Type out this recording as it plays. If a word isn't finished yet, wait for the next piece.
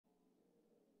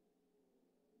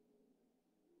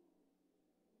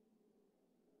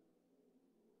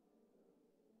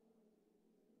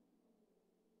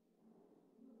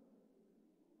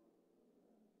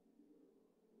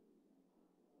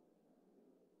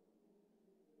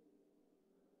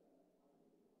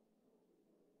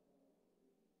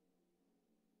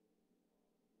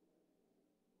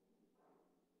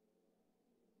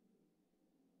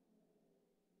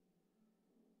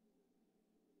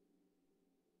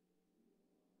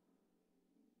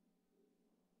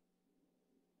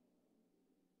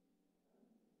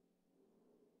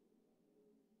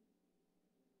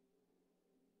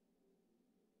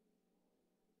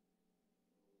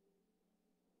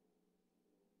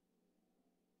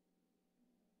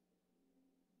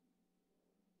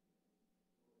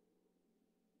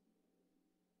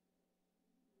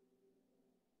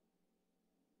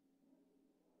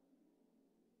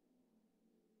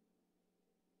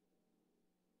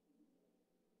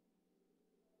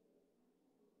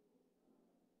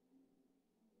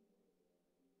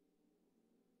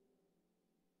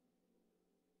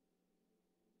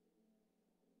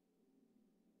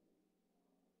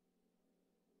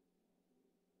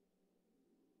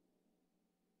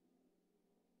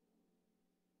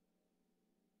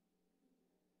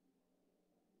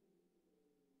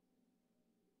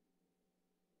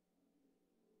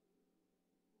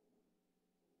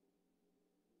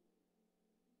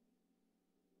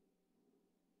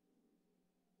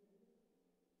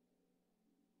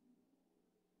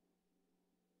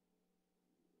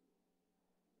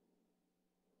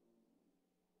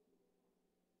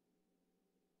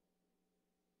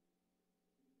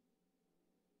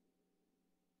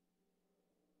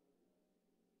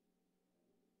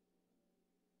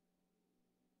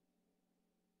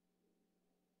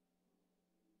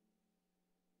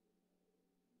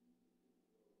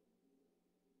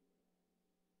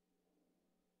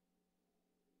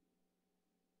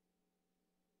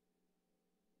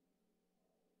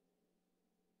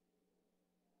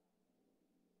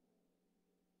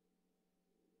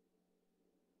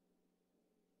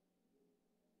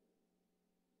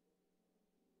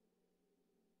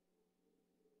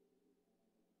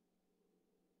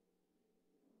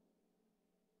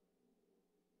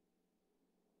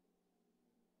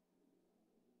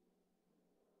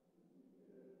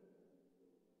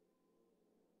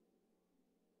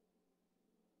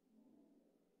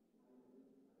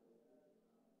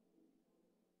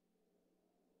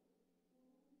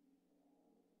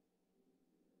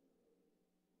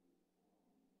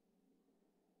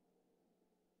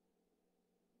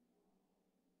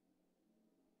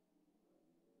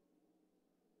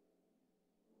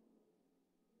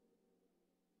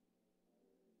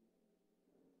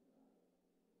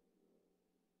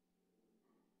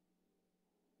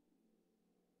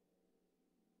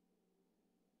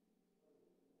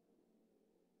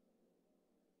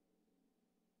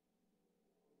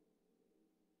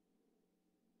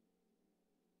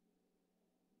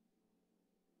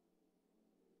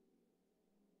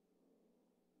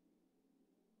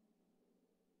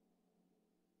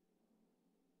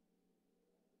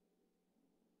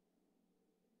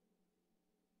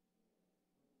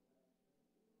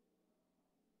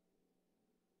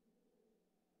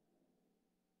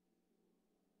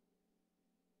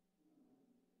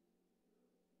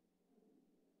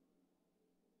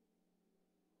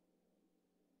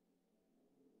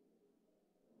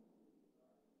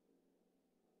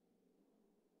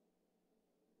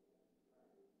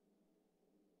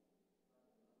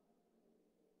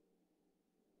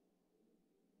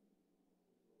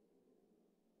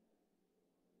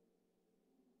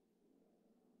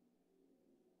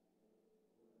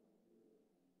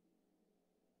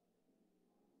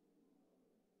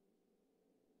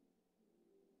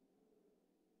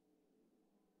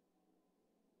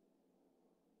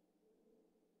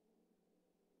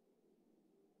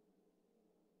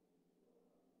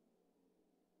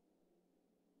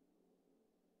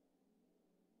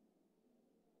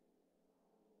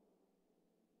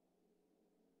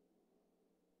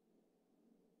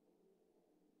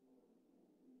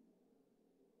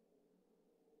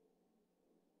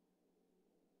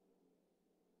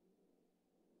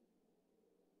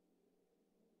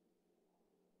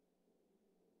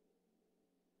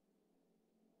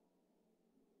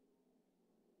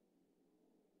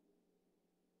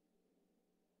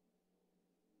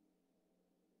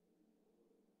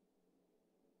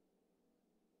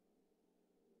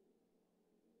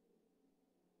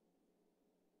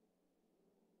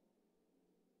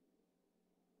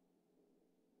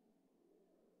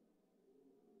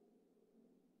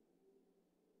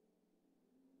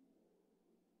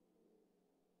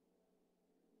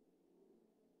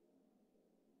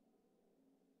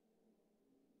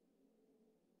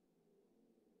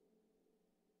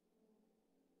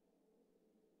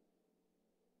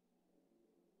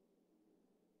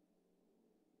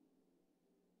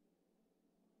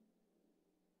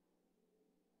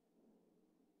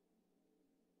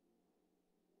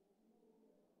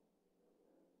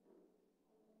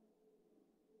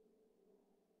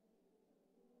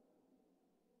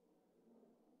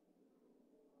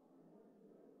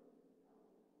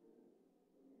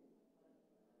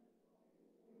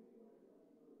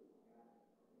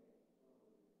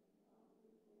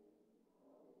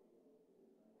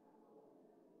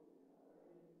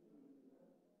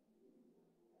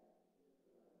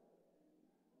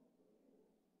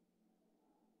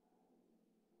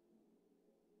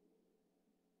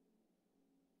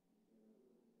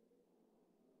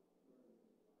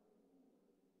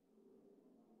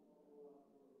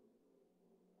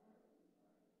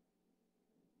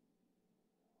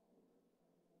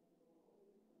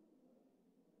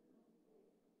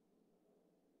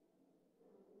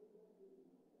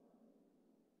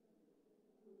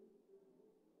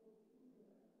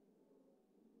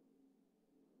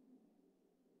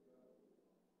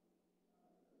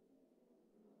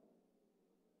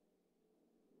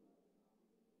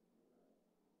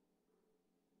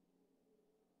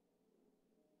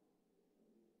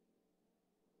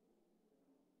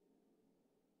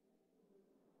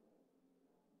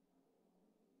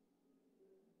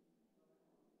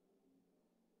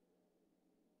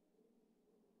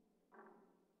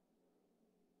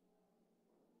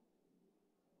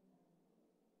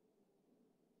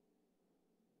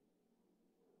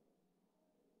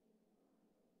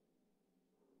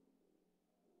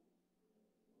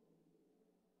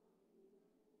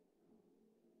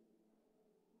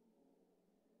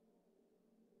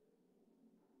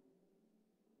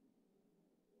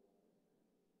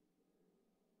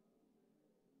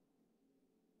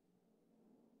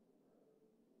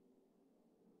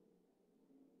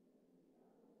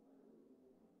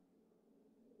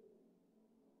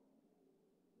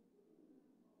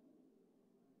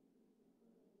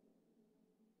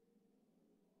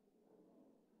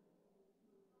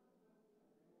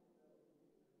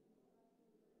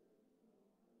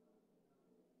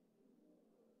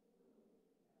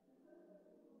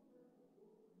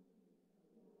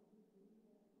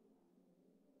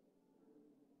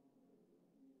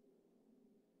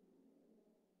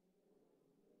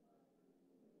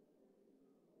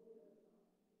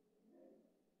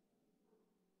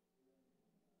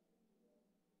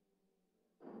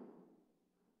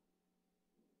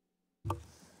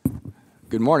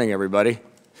Good morning, everybody.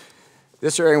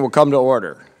 This hearing will come to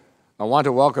order. I want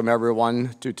to welcome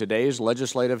everyone to today's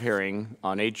legislative hearing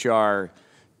on H.R.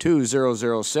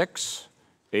 2006,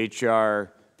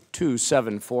 H.R.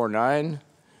 2749,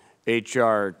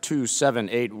 H.R.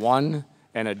 2781,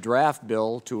 and a draft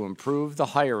bill to improve the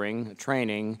hiring,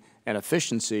 training, and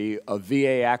efficiency of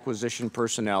VA acquisition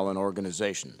personnel and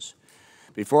organizations.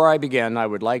 Before I begin, I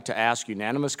would like to ask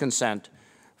unanimous consent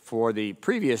for the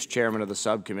previous chairman of the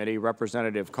subcommittee,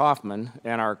 Representative Kaufman,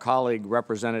 and our colleague,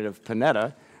 Representative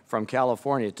Panetta from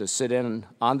California, to sit in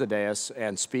on the dais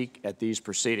and speak at these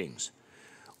proceedings.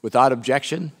 Without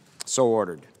objection, so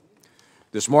ordered.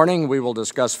 This morning, we will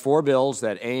discuss 4 bills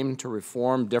that aim to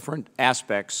reform different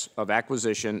aspects of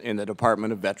acquisition in the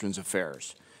Department of Veterans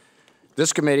Affairs.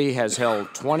 This committee has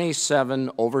held 27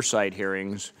 oversight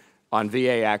hearings on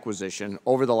VA acquisition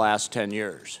over the last 10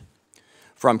 years.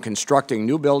 From constructing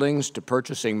new buildings to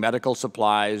purchasing medical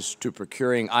supplies to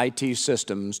procuring IT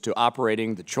systems to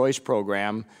operating the choice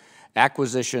program,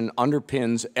 acquisition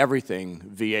underpins everything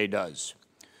VA does.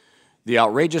 The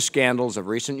outrageous scandals of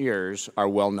recent years are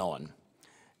well known,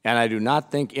 and I do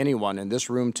not think anyone in this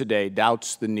room today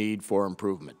doubts the need for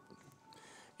improvement.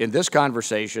 In this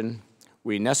conversation,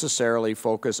 we necessarily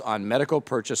focus on medical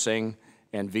purchasing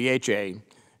and VHA,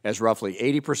 as roughly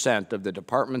 80% of the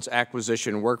department's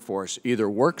acquisition workforce either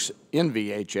works in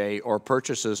VHA or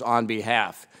purchases on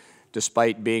behalf,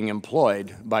 despite being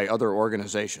employed by other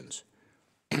organizations.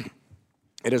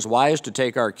 It is wise to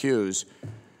take our cues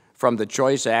from the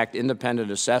Choice Act Independent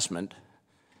Assessment,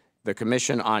 the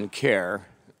Commission on Care,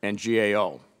 and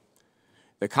GAO.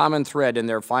 The common thread in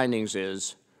their findings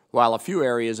is, while a few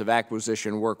areas of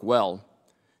acquisition work well,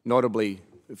 notably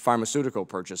pharmaceutical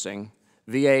purchasing,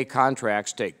 VA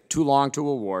contracts take too long to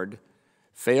award,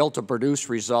 fail to produce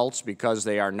results because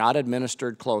they are not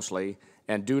administered closely,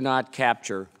 and do not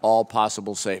capture all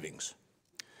possible savings.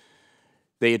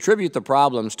 They attribute the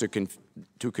problems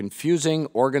to confusing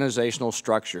organizational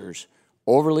structures,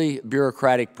 overly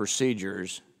bureaucratic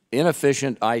procedures,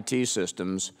 inefficient IT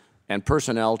systems, and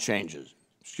personnel challenges.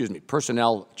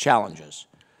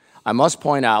 I must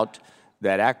point out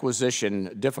that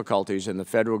acquisition difficulties in the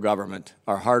federal government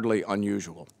are hardly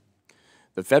unusual.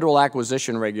 The federal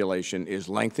acquisition regulation is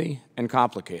lengthy and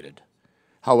complicated.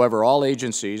 However, all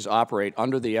agencies operate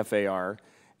under the FAR,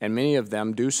 and many of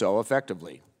them do so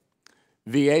effectively.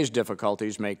 VA's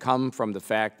difficulties may come from the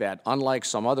fact that, unlike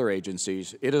some other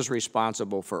agencies, it is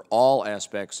responsible for all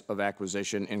aspects of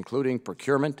acquisition, including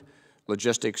procurement,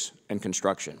 logistics, and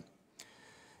construction.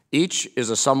 Each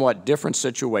is a somewhat different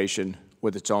situation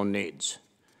with its own needs.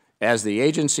 As the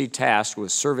agency tasked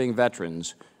with serving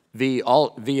veterans,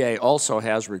 VA also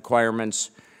has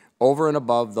requirements over and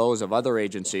above those of other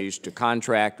agencies to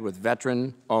contract with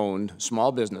veteran-owned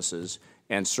small businesses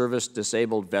and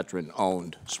service-disabled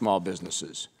veteran-owned small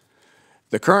businesses.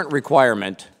 The current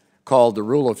requirement, called the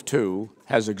Rule of Two,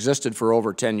 has existed for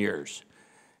over 10 years,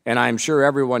 and I'm sure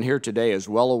everyone here today is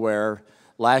well aware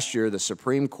last year the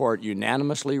Supreme Court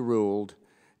unanimously ruled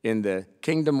in the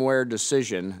Kingdomware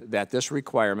decision that this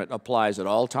requirement applies at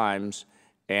all times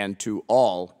and to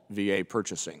all VA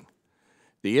purchasing.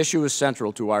 The issue is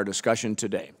central to our discussion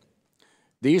today.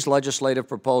 These legislative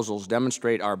proposals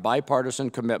demonstrate our bipartisan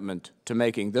commitment to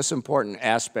making this important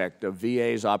aspect of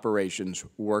VA's operations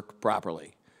work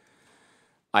properly.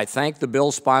 I thank the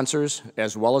bill sponsors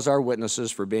as well as our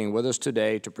witnesses for being with us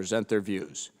today to present their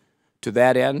views. To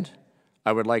that end,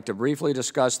 I would like to briefly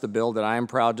discuss the bill that I am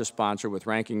proud to sponsor with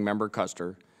Ranking Member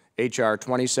Custer, H.R.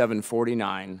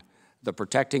 2749, the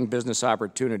Protecting Business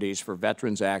Opportunities for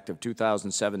Veterans Act of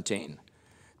 2017.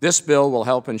 This bill will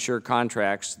help ensure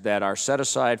contracts that are set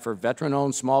aside for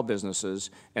veteran-owned small businesses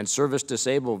and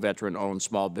service-disabled veteran-owned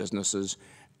small businesses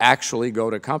actually go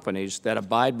to companies that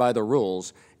abide by the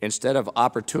rules instead of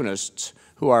opportunists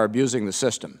who are abusing the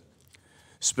system.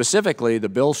 Specifically, the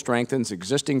bill strengthens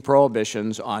existing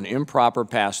prohibitions on improper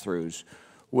pass-throughs,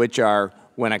 which are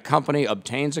when a company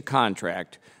obtains a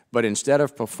contract, but instead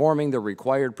of performing the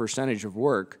required percentage of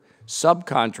work,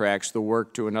 subcontracts the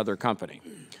work to another company,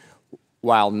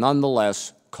 while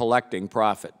nonetheless collecting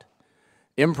profit.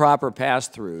 Improper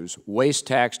pass-throughs waste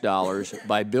tax dollars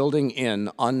by building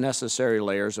in unnecessary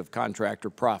layers of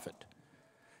contractor profit.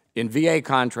 In VA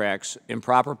contracts,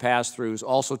 improper pass-throughs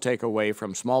also take away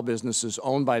from small businesses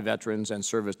owned by veterans and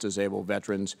service-disabled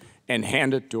veterans and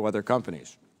hand it to other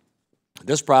companies.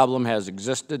 This problem has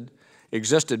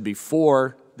existed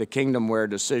before the Kingdomware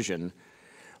decision,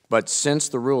 but since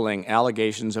the ruling,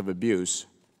 allegations of abuse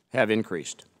have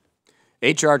increased.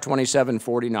 H.R.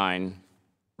 2749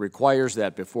 requires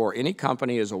that before any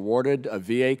company is awarded a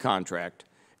VA contract,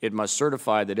 it must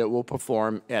certify that it will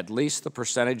perform at least the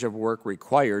percentage of work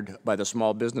required by the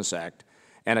Small Business Act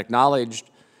and acknowledge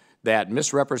that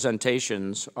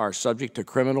misrepresentations are subject to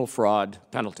criminal fraud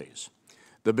penalties.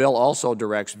 The bill also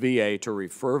directs VA to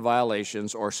refer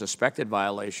violations or suspected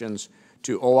violations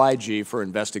to OIG for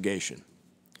investigation.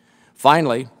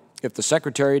 Finally, if the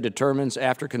Secretary determines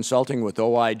after consulting with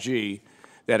OIG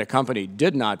that a company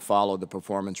did not follow the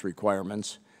performance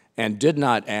requirements and did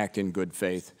not act in good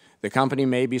faith, the company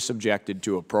may be subjected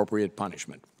to appropriate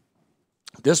punishment.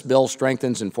 This bill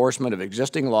strengthens enforcement of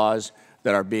existing laws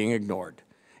that are being ignored.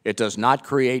 It does not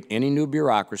create any new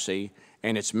bureaucracy,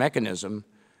 and its mechanism,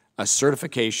 a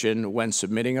certification when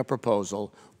submitting a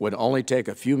proposal, would only take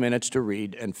a few minutes to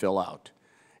read and fill out.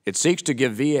 It seeks to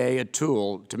give VA a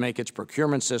tool to make its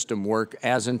procurement system work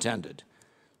as intended.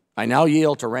 I now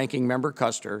yield to Ranking Member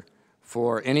Custer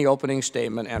for any opening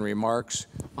statement and remarks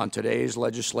on today's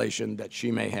legislation that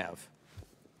she may have.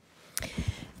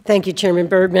 Thank you, Chairman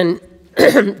Bergman.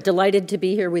 Delighted to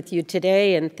be here with you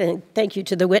today, and thank you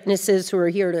to the witnesses who are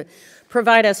here to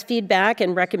provide us feedback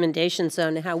and recommendations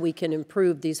on how we can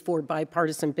improve these 4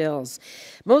 bipartisan bills.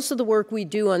 Most of the work we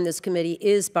do on this committee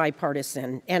is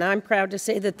bipartisan, and I'm proud to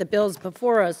say that the bills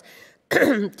before us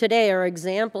today are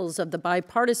examples of the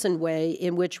bipartisan way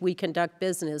in which we conduct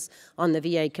business on the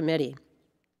VA committee.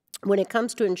 When it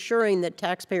comes to ensuring that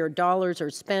taxpayer dollars are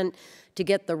spent to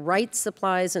get the right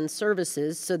supplies and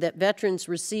services so that veterans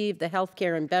receive the health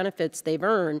care and benefits they've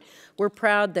earned, we're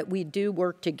proud that we do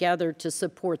work together to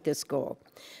support this goal.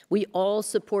 We all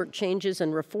support changes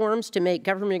and reforms to make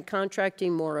government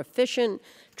contracting more efficient,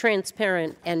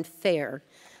 transparent, and fair.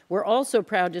 We're also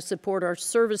proud to support our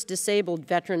service-disabled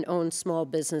veteran-owned small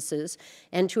businesses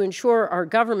and to ensure our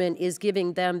government is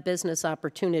giving them business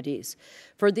opportunities.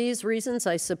 For these reasons,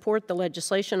 I support the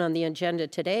legislation on the agenda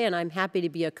today, and I'm happy to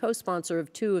be a co-sponsor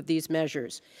of 2 of these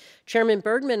measures. Chairman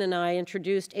Bergman and I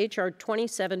introduced H.R.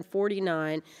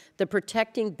 2749, the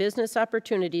Protecting Business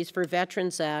Opportunities for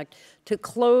Veterans Act, to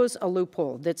close a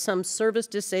loophole that some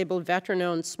service-disabled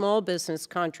veteran-owned small business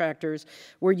contractors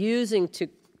were using to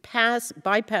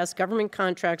bypass government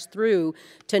contracts through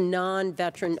to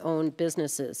non-veteran-owned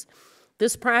businesses.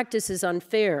 This practice is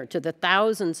unfair to the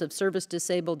thousands of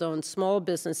service-disabled-owned small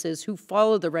businesses who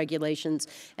follow the regulations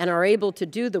and are able to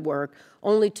do the work,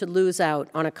 only to lose out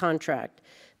on a contract.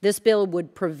 This bill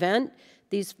would prevent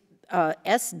these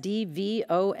SDVOSBs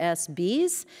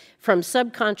from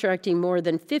subcontracting more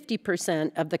than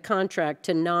 50% of the contract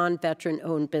to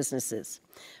non-veteran-owned businesses.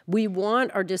 We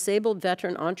want our disabled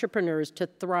veteran entrepreneurs to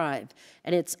thrive,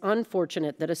 and it's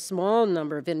unfortunate that a small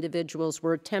number of individuals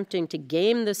were attempting to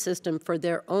game the system for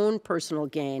their own personal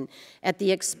gain at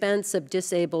the expense of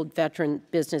disabled veteran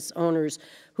business owners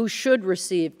who should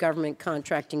receive government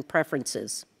contracting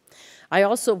preferences. I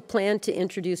also plan to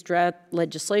introduce draft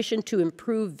legislation to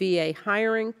improve VA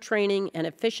hiring, training, and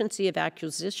efficiency of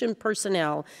acquisition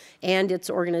personnel and its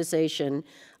organization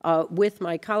with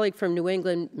my colleague from New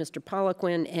England, Mr.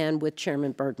 Poliquin, and with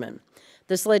Chairman Bergman.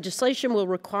 This legislation will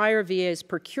require VA's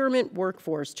procurement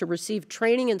workforce to receive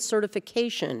training and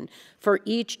certification for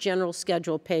each general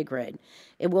schedule pay grade.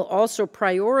 It will also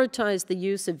prioritize the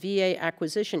use of VA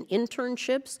acquisition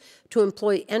internships to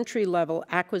employ entry-level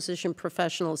acquisition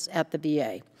professionals at the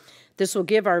VA. This will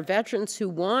give our veterans who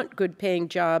want good-paying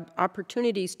job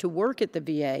opportunities to work at the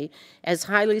VA as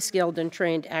highly skilled and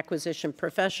trained acquisition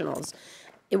professionals.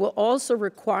 It will also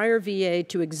require VA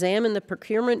to examine the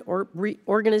procurement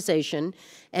organization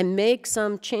and make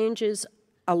some changes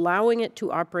allowing it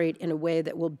to operate in a way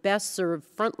that will best serve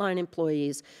frontline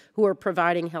employees who are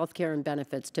providing health care and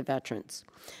benefits to veterans.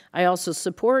 I also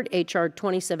support H.R.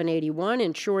 2781,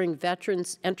 ensuring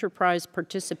veterans' enterprise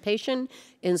participation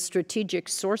in Strategic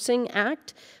Sourcing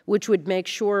Act, which would make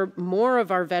sure more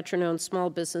of our veteran-owned small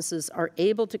businesses are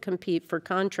able to compete for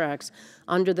contracts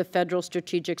under the Federal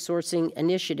Strategic Sourcing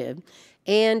Initiative,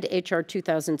 and H.R.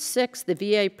 2006, the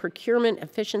VA Procurement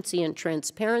Efficiency and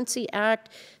Transparency Act,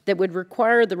 that would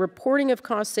require the reporting of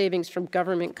cost savings from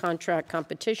government contract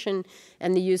competition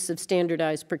and the use of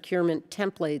standardized procurement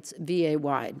templates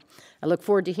VA-wide. I look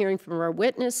forward to hearing from our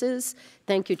witnesses.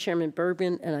 Thank you, Chairman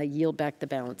Bergman, and I yield back the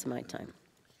balance of my time.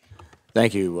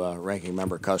 Thank you, Ranking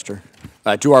Member Custer.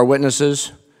 To our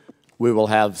witnesses, we will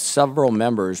have several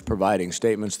members providing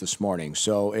statements this morning,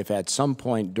 so if at some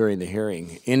point during the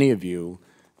hearing any of you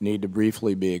need to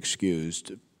briefly be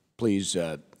excused, please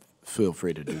feel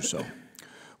free to do so.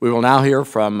 We will now hear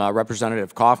from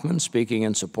Representative Kaufman speaking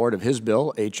in support of his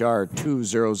bill, H.R.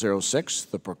 2006,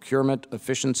 the Procurement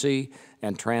Efficiency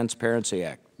and Transparency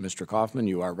Act. Mr. Kaufman,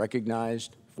 you are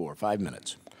recognized for 5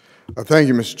 minutes. Thank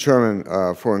you, Mr.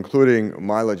 Chairman, for including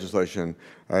my legislation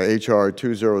H.R.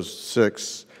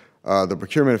 206, the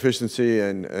Procurement Efficiency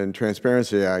and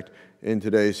Transparency Act, in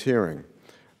today's hearing.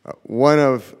 One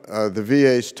of the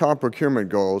VA's top procurement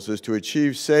goals is to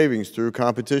achieve savings through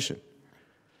competition.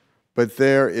 But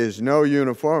there is no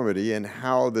uniformity in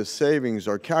how the savings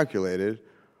are calculated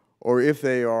or if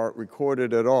they are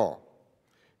recorded at all.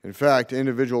 In fact,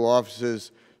 individual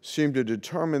offices seem to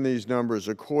determine these numbers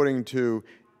according to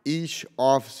each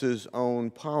office's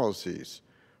own policies.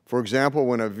 For example,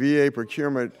 when a VA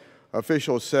procurement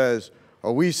official says,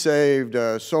 "Oh, we saved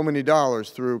so many dollars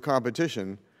through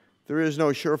competition," there is no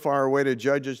surefire way to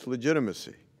judge its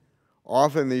legitimacy.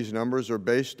 Often these numbers are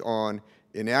based on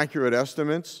inaccurate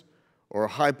estimates or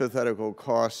hypothetical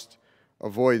cost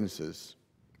avoidances.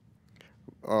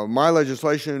 My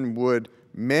legislation would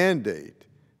mandate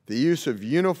the use of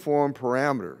uniform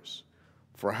parameters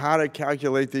for how to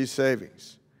calculate these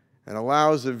savings and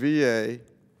allows the VA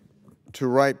to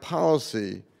write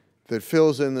policy that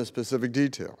fills in the specific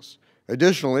details.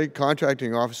 Additionally,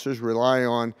 contracting officers rely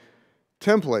on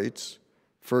templates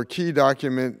for key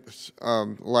documents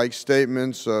like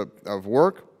statements of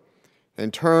work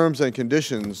and terms and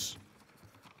conditions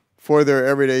for their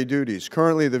everyday duties.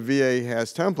 Currently, the VA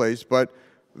has templates, but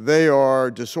they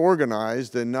are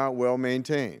disorganized and not well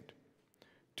maintained.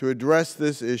 To address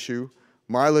this issue,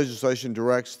 my legislation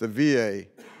directs the VA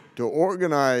to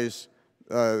organize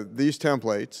these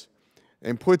templates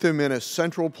and put them in a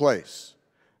central place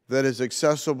that is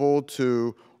accessible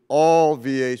to all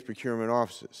VA's procurement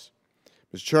offices.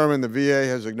 Mr. Chairman, the VA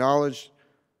has acknowledged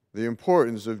the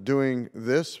importance of doing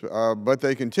this, but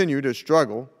they continue to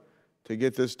struggle to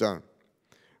get this done.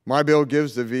 My bill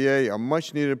gives the VA a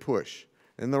much-needed push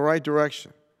in the right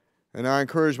direction, and I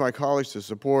encourage my colleagues to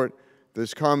support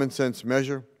this common-sense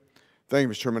measure. Thank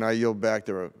you, Mr. Chairman. I yield back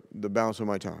the balance of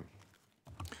my time.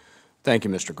 Thank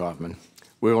you, Mr. Kaufman.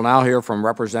 We will now hear from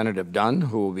Representative Dunn,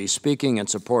 who will be speaking in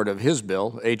support of his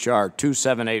bill, H.R.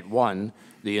 2781,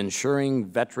 the Ensuring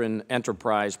Veteran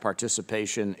Enterprise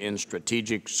Participation in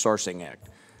Strategic Sourcing Act.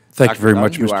 Thank you very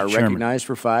much, Mr. You Chairman. are recognized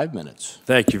for 5 minutes.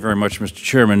 Thank you very much, Mr.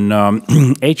 Chairman.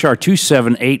 H.R.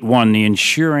 2781, the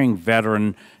Ensuring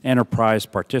Veteran Enterprise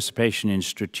Participation in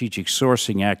Strategic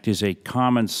Sourcing Act, is a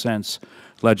common-sense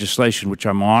legislation which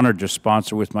I'm honored to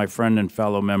sponsor with my friend and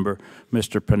fellow member,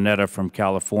 Mr. Panetta from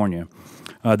California.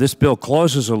 This bill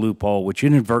closes a loophole which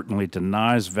inadvertently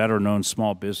denies veteran-owned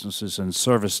small businesses and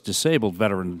service-disabled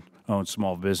veteran-owned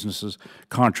small businesses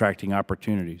contracting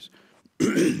opportunities.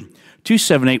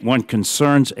 2781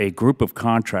 concerns a group of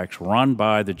contracts run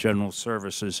by the General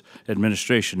Services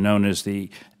Administration, known as the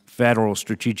Federal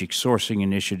Strategic Sourcing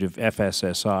Initiative,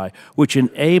 FSSI, which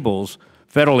enables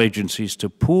federal agencies to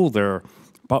pool their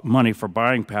money for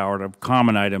buying power of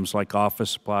common items like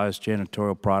office supplies,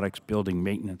 janitorial products, building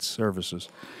maintenance services.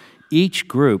 Each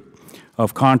group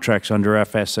of contracts under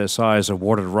FSSI is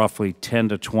awarded roughly 10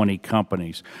 to 20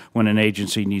 companies. When an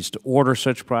agency needs to order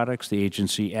such products, the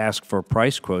agency asks for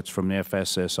price quotes from the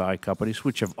FSSI companies,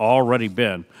 which have already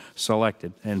been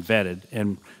selected and vetted,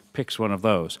 and picks one of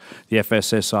those. The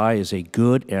FSSI is a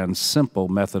good and simple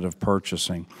method of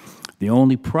purchasing. The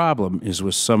only problem is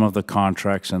with some of the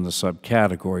contracts and the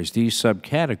subcategories. These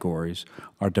subcategories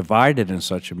are divided in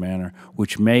such a manner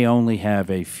which may only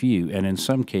have a few, and in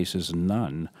some cases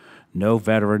none, no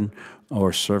veteran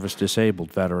or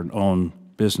service-disabled veteran-owned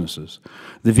businesses.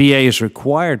 The VA is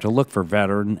required to look for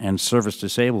veteran and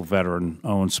service-disabled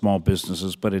veteran-owned small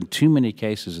businesses, but in too many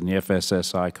cases in the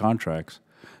FSSI contracts,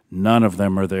 none of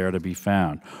them are there to be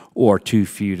found, or too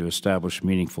few to establish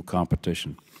meaningful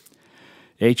competition.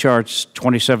 H.R.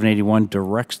 2781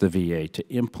 directs the VA to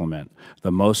implement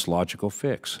the most logical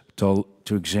fix, to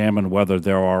examine whether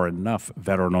there are enough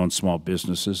veteran-owned small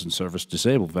businesses and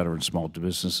service-disabled veteran small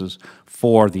businesses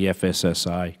for the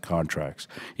FSSI contracts.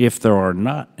 If there are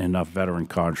not enough veteran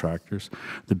contractors,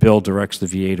 the bill directs the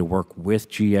VA to work with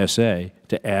GSA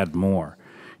to add more.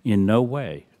 In no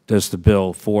way does the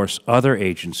bill force other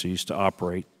agencies to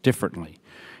operate differently.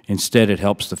 Instead, it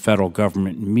helps the federal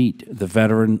government meet the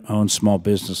veteran-owned small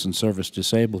business and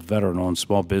service-disabled veteran-owned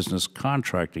small business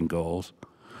contracting goals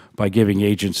by giving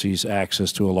agencies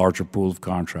access to a larger pool of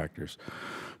contractors.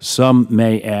 Some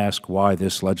may ask why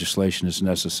this legislation is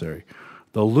necessary.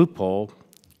 The loophole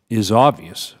is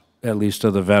obvious, at least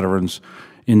to the veterans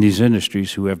in these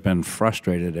industries who have been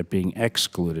frustrated at being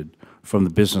excluded from the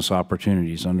business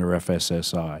opportunities under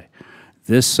FSSI.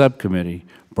 This subcommittee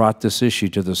brought this issue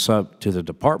to the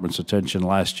Department's attention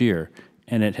last year,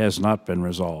 and it has not been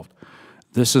resolved.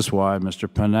 This is why Mr.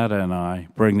 Panetta and I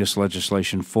bring this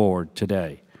legislation forward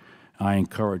today. I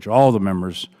encourage all the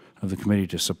members of the committee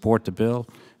to support the bill,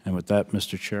 and with that,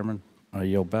 Mr. Chairman, I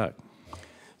yield back.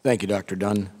 Thank you, Dr.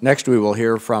 Dunn. Next, we will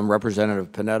hear from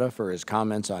Representative Panetta for his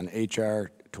comments on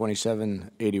H.R.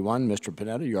 2781. Mr.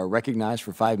 Panetta, you are recognized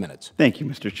for 5 minutes. Thank you,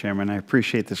 Mr. Chairman. I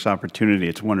appreciate this opportunity.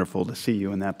 It's wonderful to see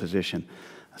you in that position,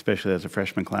 especially as a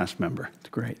freshman class member. It's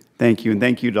great. Thank you, and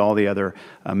thank you to all the other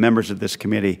members of this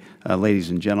committee,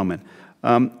 ladies and gentlemen.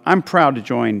 I'm proud to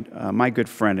join my good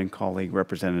friend and colleague,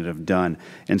 Representative Dunn,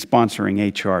 in sponsoring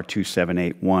H.R.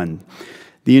 2781.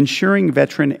 The Ensuring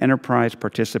Veteran Enterprise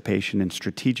Participation in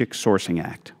Strategic Sourcing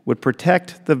Act would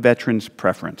protect the veteran's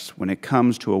preference when it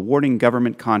comes to awarding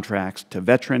government contracts to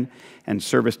veteran and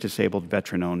service-disabled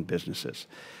veteran-owned businesses.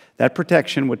 That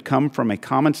protection would come from a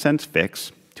common-sense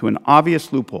fix to an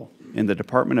obvious loophole in the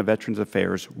Department of Veterans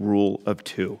Affairs Rule of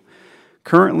Two.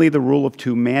 Currently, the Rule of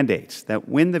Two mandates that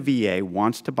when the VA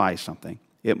wants to buy something,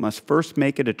 it must first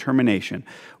make a determination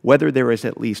whether there is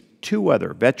at least 2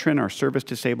 other veteran or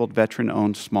service-disabled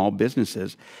veteran-owned small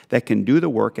businesses that can do the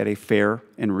work at a fair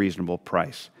and reasonable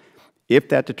price. If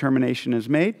that determination is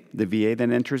made, the VA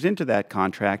then enters into that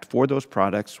contract for those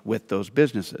products with those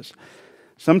businesses.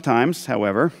 Sometimes,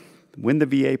 however, when the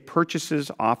VA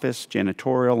purchases office,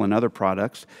 janitorial, and other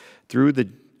products through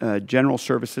the General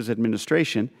Services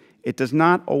Administration, it does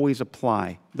not always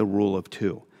apply the Rule of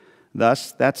Two.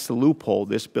 Thus, that's the loophole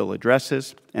this bill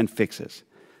addresses and fixes.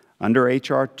 Under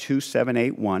H.R.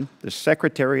 2781, the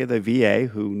Secretary of the VA,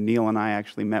 who Neil and I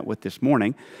actually met with this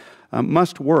morning,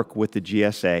 must work with the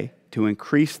GSA to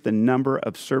increase the number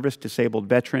of service-disabled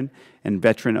veteran and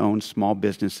veteran-owned small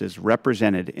businesses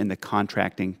represented in the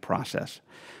contracting process.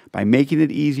 By making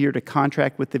it easier to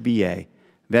contract with the VA,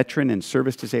 veteran and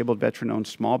service-disabled veteran-owned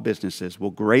small businesses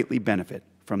will greatly benefit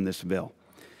from this bill.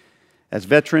 As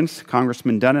veterans,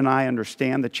 Congressman Dunn and I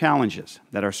understand the challenges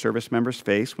that our service members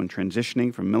face when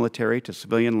transitioning from military to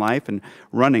civilian life and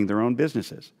running their own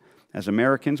businesses. As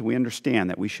Americans, we understand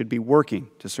that we should be working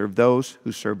to serve those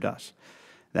who served us.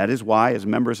 That is why, as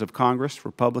members of Congress,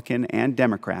 Republican and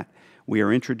Democrat, we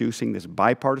are introducing this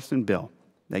bipartisan bill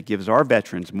that gives our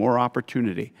veterans more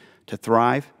opportunity to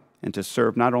thrive and to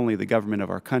serve not only the government of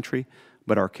our country,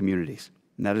 but our communities.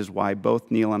 And that is why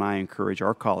both Neil and I encourage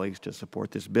our colleagues to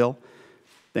support this bill.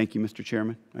 Thank you, Mr.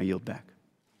 Chairman. I yield back.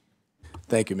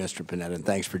 Thank you, Mr. Panetta, and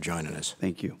thanks for joining us.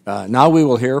 Thank you. Now we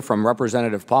will hear from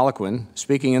Representative Poliquin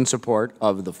speaking in support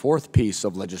of the fourth piece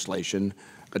of legislation,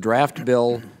 a draft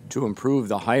bill to improve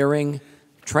the hiring,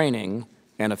 training,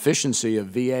 and efficiency of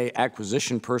VA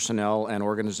acquisition personnel and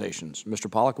organizations. Mr.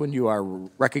 Poliquin, you are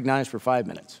recognized for 5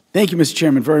 minutes. Thank you, Mr.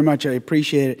 Chairman, very much. I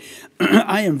appreciate it.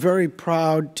 I am very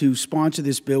proud to sponsor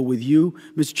this bill with you,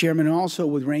 Mr. Chairman, and also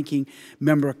with Ranking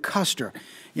Member Custer.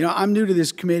 You know, I'm new to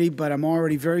this committee, but I'm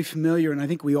already very familiar, and I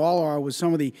think we all are, with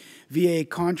some of the VA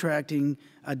contracting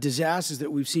disasters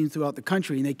that we've seen throughout the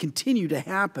country, and they continue to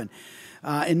happen.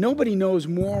 And nobody knows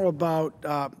more about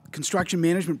construction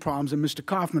management problems than Mr.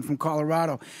 Kaufman from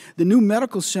Colorado. The new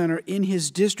medical center in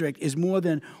his district is more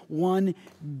than $1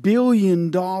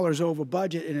 billion over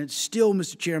budget, and it's still,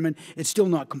 Mr. Chairman, it's still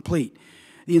not complete.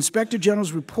 The Inspector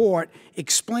General's report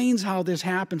explains how this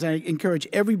happens. I encourage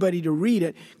everybody to read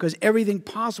it, because everything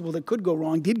possible that could go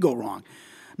wrong did go wrong.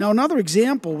 Now, another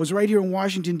example was right here in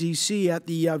Washington, D.C. at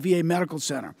the VA Medical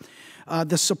Center.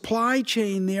 The supply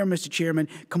chain there, Mr. Chairman,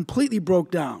 completely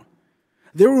broke down.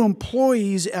 There were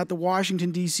employees at the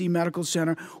Washington, D.C. Medical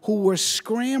Center who were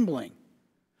scrambling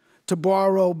to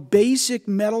borrow basic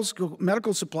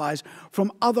medical supplies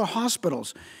from other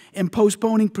hospitals and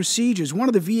postponing procedures. One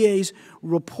of the VA's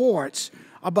reports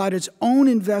about its own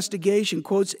investigation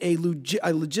quotes a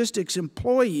logistics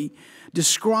employee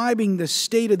describing the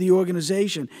state of the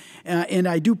organization. And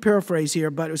I do paraphrase here,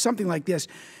 but it was something like this.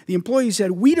 The employee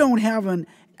said, "We don't have an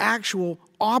actual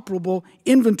operable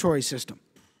inventory system.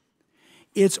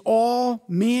 It's all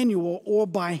manual or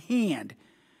by hand.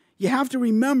 You have to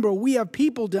remember, we have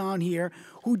people down here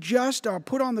who just are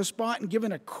put on the spot and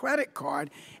given a credit card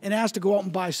and asked to go out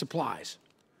and buy supplies."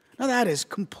 Now, that is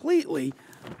completely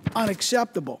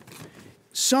unacceptable.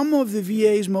 Some of the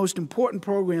VA's most important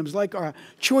programs, like our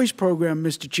choice program,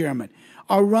 Mr. Chairman,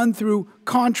 are run through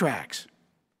contracts.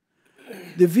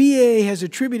 The VA has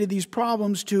attributed these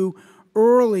problems to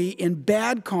early and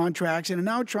bad contracts and are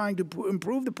now trying to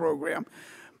improve the program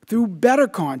through better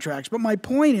contracts. But my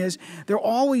point is, there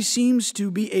always seems to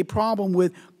be a problem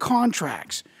with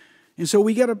contracts. And so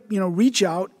we got to, reach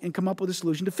out and come up with a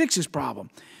solution to fix this problem.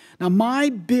 Now, my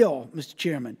bill, Mr.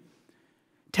 Chairman,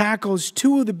 tackles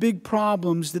two of the big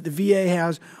problems that the VA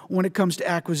has when it comes to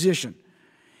acquisition,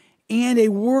 and a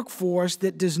workforce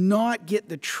that does not get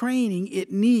the training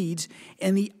it needs,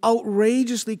 and the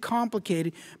outrageously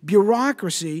complicated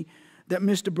bureaucracy that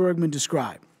Mr. Bergman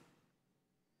described.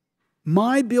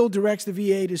 My bill directs the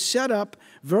VA to set up,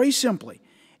 very simply,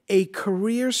 a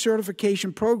career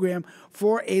certification program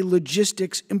for a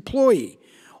logistics employee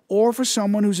or for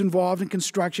someone who's involved in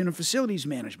construction and facilities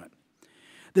management.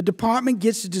 The department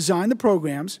gets to design the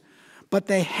programs, but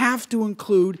they have to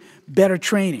include better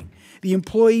training. The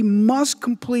employee must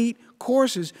complete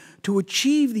courses to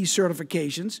achieve these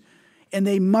certifications, and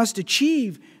they must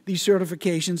achieve these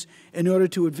certifications in order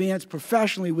to advance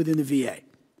professionally within the VA.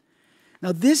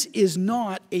 Now, this is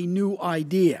not a new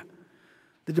idea.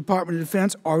 The Department of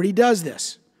Defense already does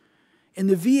this. And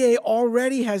the VA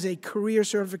already has a career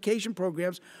certification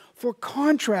programs for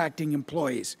contracting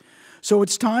employees. So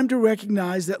it's time to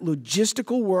recognize that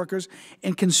logistical workers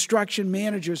and construction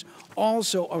managers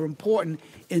also are important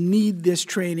and need this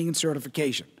training and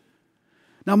certification.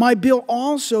 Now, my bill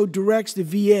also directs the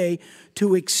VA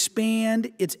to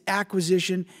expand its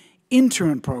acquisition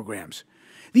intern programs.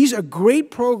 These are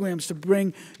great programs to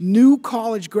bring new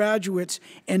college graduates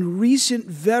and recent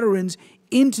veterans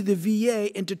into the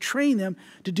VA and to train them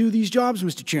to do these jobs,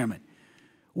 Mr. Chairman.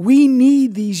 We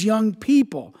need these young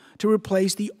people to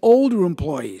replace the older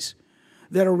employees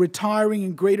that are retiring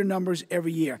in greater numbers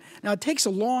every year. Now, it takes a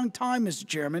long time, Mr.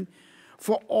 Chairman,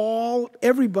 for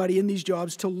everybody in these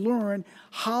jobs to learn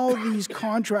how these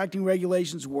contracting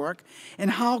regulations work and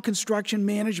how construction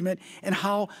management and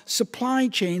how supply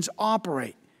chains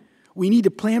operate. We need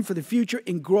to plan for the future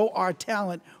and grow our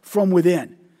talent from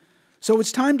within. So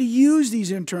it's time to use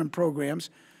these intern programs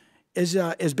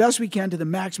as best we can to the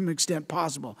maximum extent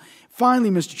possible.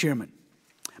 Finally, Mr. Chairman,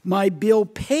 my bill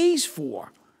pays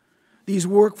for these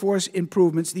workforce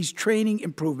improvements, these training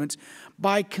improvements,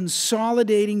 by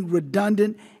consolidating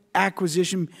redundant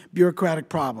acquisition bureaucratic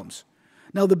problems.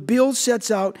 Now, the bill sets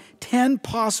out 10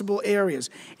 possible areas,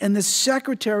 and the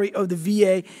Secretary of the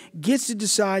VA gets to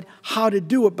decide how to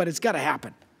do it, but it's got to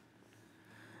happen.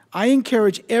 I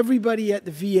encourage everybody at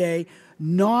the VA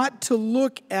not to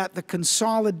look at the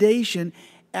consolidation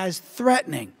as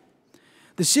threatening.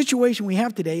 The situation we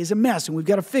have today is a mess, and we've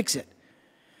got to fix it.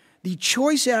 The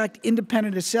Choice Act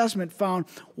independent assessment found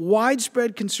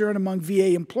widespread concern among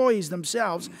VA employees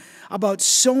themselves about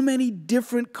so many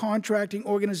different contracting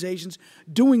organizations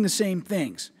doing the same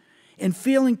things and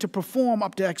failing to perform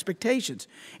up to expectations.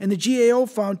 And the GAO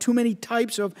found too many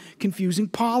types of confusing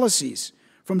policies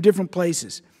from different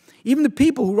places. Even the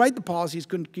people who write the policies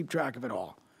couldn't keep track of it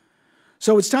all.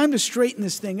 So it's time to straighten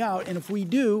this thing out, and if we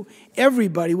do,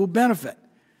 everybody will benefit.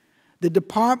 The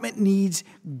department needs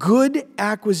good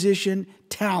acquisition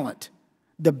talent,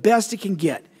 the best it can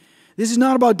get. This is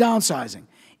not about downsizing.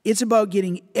 It's about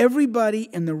getting everybody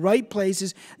in the right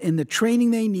places, in the training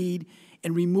they need,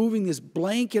 and removing this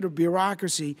blanket of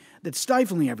bureaucracy that's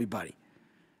stifling everybody.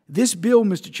 This bill,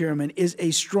 Mr. Chairman, is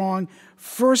a strong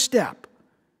first step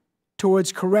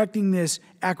towards correcting this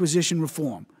acquisition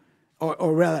reform,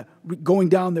 or rather, going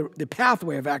down the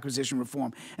pathway of acquisition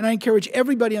reform. And I encourage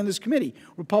everybody on this committee,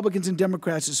 Republicans and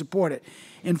Democrats, to support it.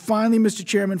 And finally, Mr.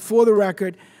 Chairman, for the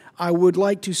record, I would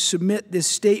like to submit this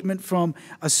statement from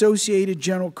Associated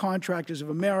General Contractors of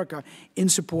America in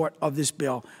support of this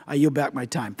bill. I yield back my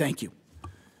time. Thank you.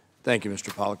 Thank you, Mr.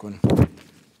 Poliquin.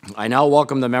 I now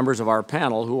welcome the members of our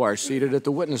panel who are seated at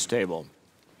the witness table.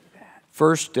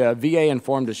 First, VA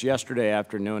informed us yesterday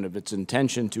afternoon of its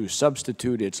intention to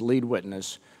substitute its lead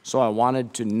witness, so I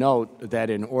wanted to note that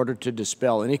in order to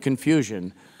dispel any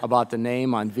confusion about the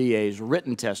name on VA's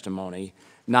written testimony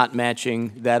not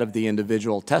matching that of the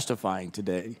individual testifying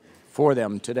today for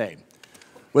them today.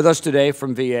 With us today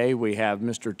from VA, we have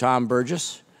Mr. Tom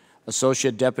Burgess,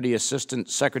 Associate Deputy Assistant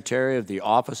Secretary of the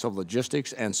Office of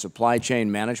Logistics and Supply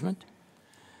Chain Management.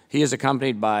 He is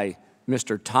accompanied by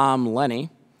Mr. Tom Lenny,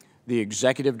 the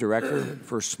Executive Director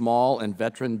for Small and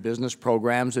Veteran Business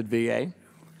Programs at VA.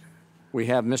 We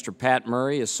have Mr. Pat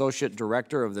Murray, Associate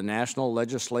Director of the National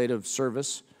Legislative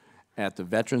Service at the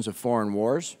Veterans of Foreign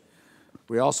Wars.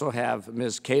 We also have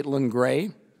Ms. Caitlin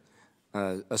Gray,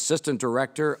 Assistant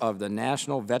Director of the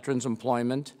National Veterans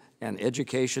Employment and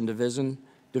Education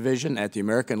Division at the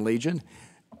American Legion,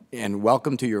 and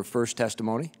welcome to your first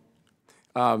testimony.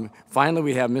 Finally,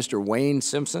 we have Mr. Wayne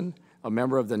Simpson, a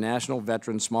member of the National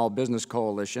Veteran Small Business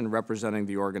Coalition representing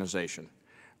the organization.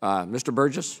 Mr.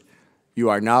 Burgess, you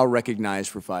are now recognized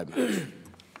for 5 minutes.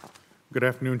 Good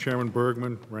afternoon, Chairman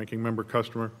Bergman, Ranking Member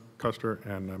Custer,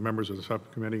 and members of the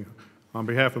subcommittee. On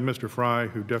behalf of Mr. Fry,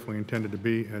 who definitely intended to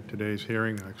be at today's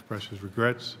hearing, I express his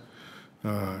regrets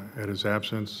at his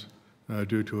absence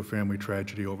due to a family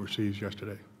tragedy overseas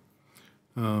yesterday.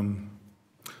 On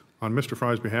Mr.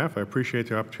 Fry's behalf, I appreciate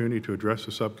the opportunity to address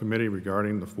the subcommittee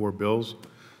regarding the 4 bills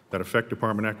that affect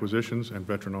department acquisitions and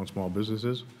veteran-owned small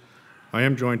businesses. I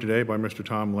am joined today by Mr.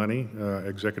 Tom Lenny,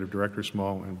 Executive Director,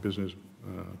 Small and Business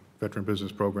Veteran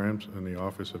Business Programs in the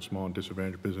Office of Small and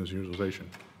Disadvantaged Business Utilization.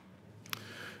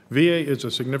 VA is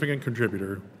a significant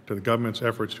contributor to the government's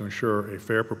efforts to ensure a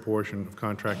fair proportion of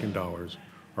contracting dollars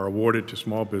are awarded to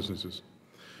small businesses.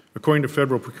 According to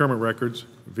federal procurement records,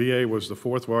 VA was the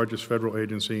 4th largest federal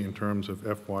agency in terms of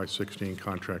FY16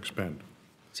 contract spend.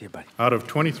 See you, buddy. Out of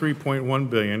 $23.1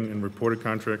 billion in reported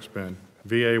contract spend,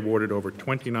 VA awarded over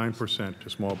 29% to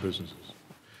small businesses.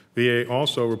 VA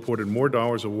also reported more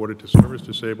dollars awarded to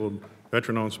service-disabled,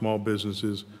 veteran-owned small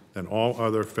businesses than all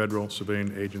other federal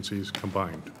civilian agencies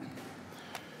combined.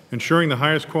 Ensuring the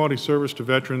highest quality service to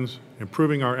veterans,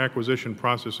 improving our acquisition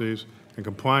processes, and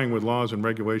complying with laws and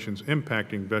regulations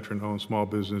impacting veteran-owned small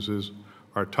businesses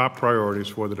are top priorities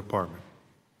for the Department.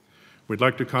 We'd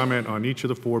like to comment on each of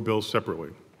the 4 bills separately.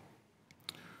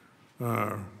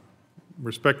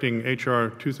 Respecting H.R.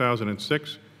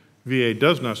 2006, VA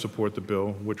does not support the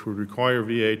bill, which would require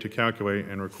VA to calculate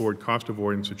and record cost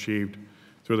avoidance achieved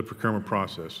through the procurement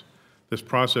process. This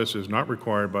process is not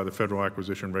required by the Federal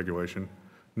Acquisition Regulation,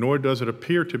 nor does it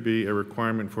appear to be a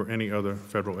requirement for any other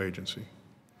federal agency.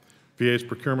 VA's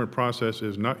procurement process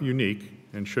is not unique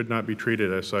and should not be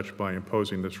treated as such by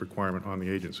imposing this requirement on the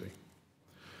agency.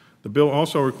 The bill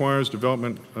also requires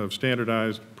development of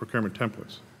standardized procurement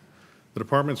templates. The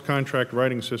Department's contract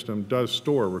writing system does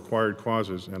store required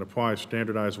clauses and applies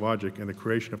standardized logic in the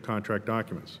creation of contract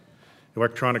documents.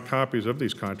 Electronic copies of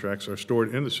these contracts are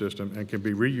stored in the system and can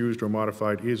be reused or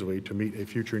modified easily to meet a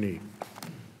future need.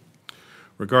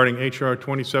 Regarding H.R.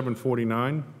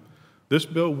 2749, this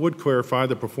bill would clarify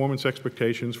the performance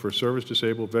expectations for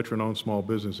service-disabled veteran-owned small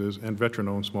businesses and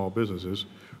veteran-owned small businesses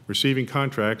receiving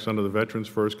contracts under the Veterans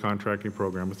First Contracting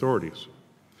Program authorities.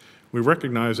 We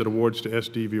recognize that awards to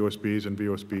SD VOSBs and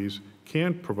VOSBs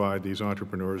can provide these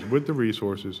entrepreneurs with the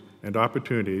resources and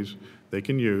opportunities they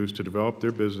can use to develop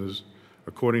their business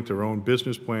according to their own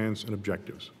business plans and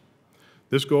objectives.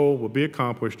 This goal will be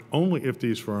accomplished only if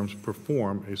these firms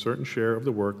perform a certain share of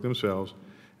the work themselves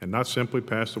and not simply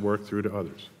pass the work through to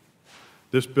others.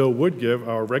 This bill would give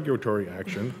our regulatory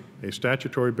action a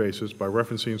statutory basis by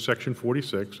referencing Section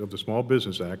 46 of the Small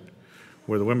Business Act,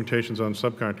 where the limitations on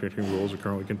subcontracting rules are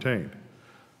currently contained.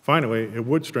 Finally, it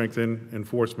would strengthen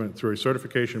enforcement through a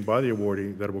certification by the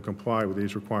awardee that it will comply with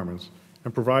these requirements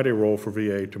and provide a role for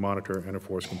VA to monitor and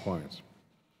enforce compliance.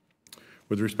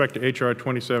 With respect to H.R.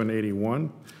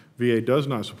 2781, VA does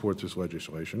not support this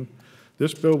legislation.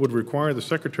 This bill would require the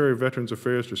Secretary of Veterans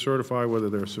Affairs to certify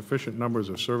whether there are sufficient numbers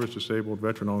of service-disabled,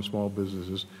 veteran-owned small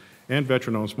businesses and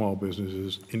veteran-owned small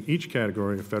businesses in each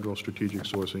category of Federal Strategic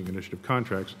Sourcing Initiative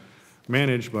contracts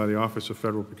managed by the Office of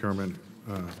Federal Procurement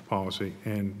Policy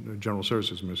and General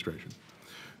Services Administration.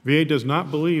 VA does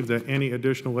not believe that any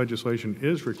additional legislation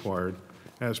is required,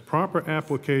 as proper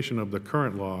application of the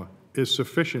current law is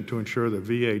sufficient to ensure that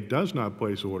VA does not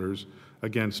place orders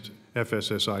against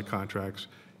FSSI contracts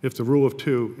if the rule of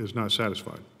 2 is not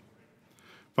satisfied.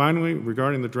 Finally,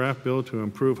 regarding the draft bill to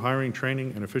improve hiring,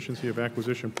 training, and efficiency of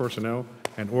acquisition personnel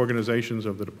and organizations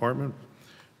of the Department,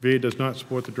 VA does not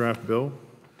support the draft bill.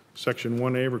 Section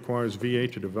 1A requires VA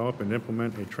to develop and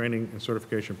implement a training and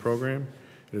certification program.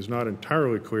 It is not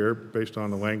entirely clear, based on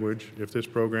the language, if this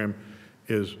program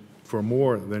is for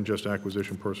more than just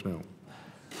acquisition personnel.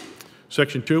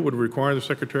 Section 2 would require the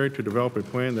Secretary to develop a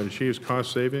plan that achieves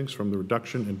cost savings from the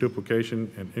reduction in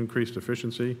duplication and increased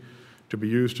efficiency to be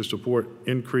used to support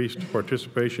increased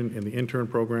participation in the intern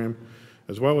program,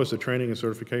 as well as the training and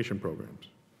certification programs.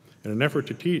 In an effort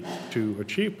to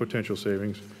achieve potential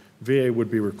savings, VA would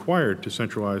be required to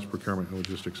centralize procurement and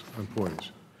logistics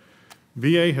employees.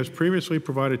 VA has previously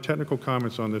provided technical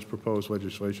comments on this proposed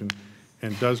legislation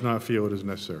and does not feel it is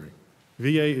necessary.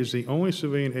 VA is the only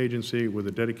civilian agency with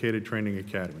a dedicated training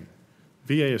academy.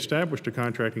 VA established a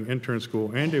contracting intern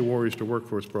school and a Warriors to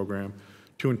Workforce program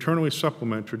to internally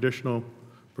supplement traditional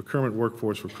procurement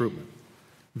workforce recruitment.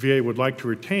 VA would like to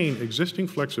retain existing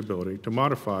flexibility to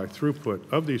modify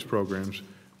throughput of these programs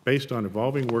based on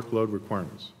evolving workload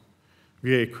requirements.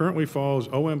 VA currently follows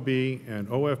OMB and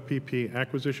OFPP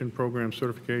acquisition program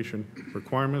certification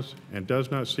requirements and does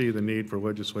not see the need for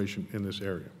legislation in this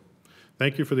area.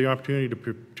 Thank you for the opportunity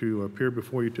to appear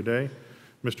before you today.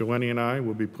 Mr. Lenny and I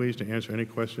will be pleased to answer any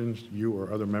questions you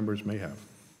or other members may have.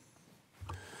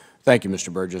 Thank you,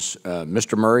 Mr. Burgess.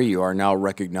 Mr. Murray, you are now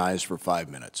recognized for 5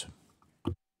 minutes.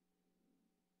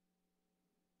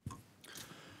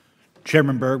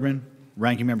 Chairman Bergman,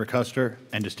 Ranking Member Custer,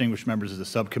 and distinguished members of the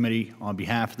subcommittee, on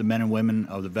behalf of the men and women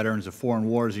of the Veterans of Foreign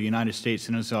Wars of the United States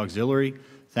Citizens Auxiliary,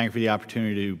 thank you for the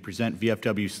opportunity to present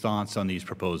VFW's thoughts on these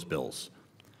proposed bills.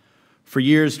 For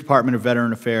years, Department of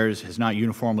Veteran Affairs has not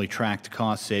uniformly tracked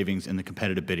cost savings in the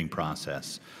competitive bidding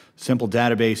process. Simple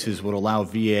databases would allow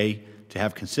VA to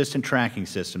have consistent tracking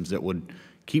systems that would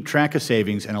keep track of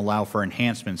savings and allow for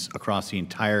enhancements across the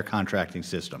entire contracting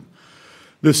system.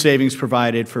 This savings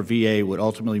provided for VA would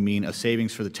ultimately mean a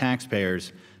savings for the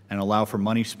taxpayers and allow for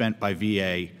money spent by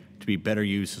VA to be better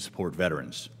used to support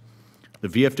veterans. The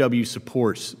VFW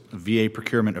supports the VA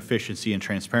Procurement Efficiency and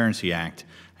Transparency Act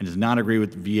and does not agree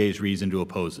with the VA's reason to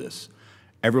oppose this.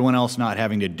 Everyone else not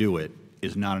having to do it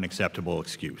is not an acceptable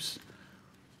excuse.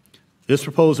 This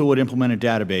proposal would implement a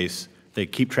database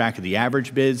that keep track of the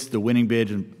average bids, the winning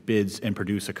bids, and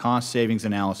produce a cost savings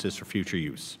analysis for future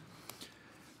use.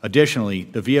 Additionally,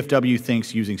 the VFW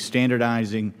thinks using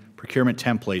standardizing procurement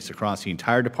templates across the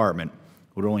entire department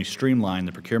would only streamline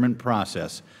the procurement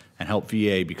process and help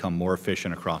VA become more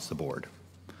efficient across the board.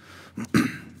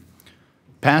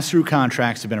 Pass-through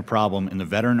contracts have been a problem in the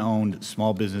veteran-owned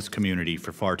small business community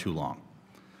for far too long.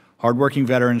 Hardworking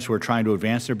veterans who are trying to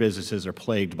advance their businesses are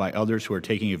plagued by others who are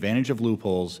taking advantage of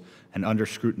loopholes and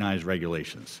under-scrutinized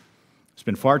regulations. It's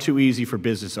been far too easy for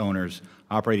business owners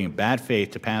operating in bad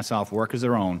faith to pass off work as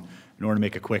their own in order to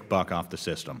make a quick buck off the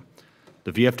system.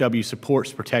 The VFW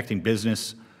supports protecting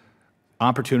business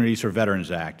opportunities for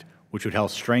Veterans Act, which would help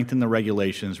strengthen the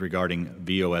regulations regarding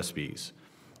VOSBs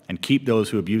and keep those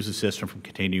who abuse the system from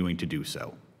continuing to do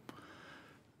so.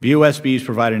 VOSBs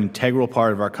provide an integral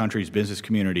part of our country's business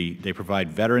community. They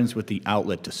provide veterans with the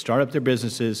outlet to start up their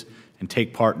businesses and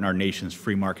take part in our nation's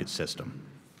free market system.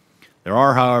 There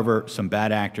are, however, some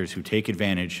bad actors who take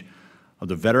advantage of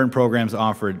the veteran programs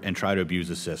offered and try to abuse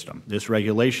the system. This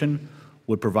regulation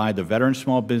would provide the veteran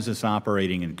small business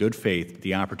operating in good faith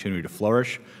the opportunity to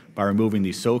flourish by removing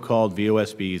these so-called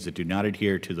VOSBs that do not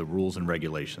adhere to the rules and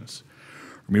regulations.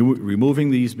 Removing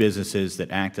these businesses that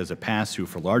act as a pass-through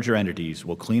for larger entities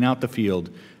will clean out the field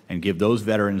and give those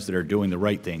veterans that are doing the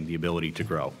right thing the ability to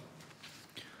grow.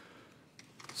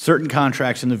 Certain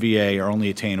contracts in the VA are only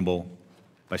attainable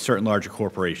by certain larger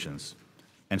corporations,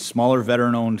 and smaller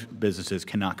veteran-owned businesses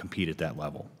cannot compete at that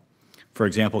level. For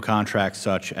example, contracts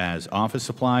such as office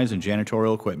supplies and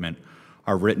janitorial equipment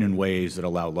are written in ways that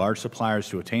allow large suppliers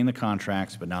to attain the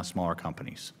contracts, but not smaller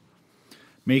companies.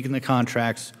 Making the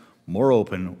contracts more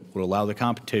open would allow the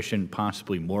competition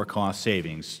possibly more cost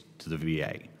savings to the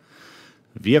VA.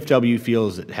 The VFW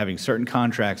feels that having certain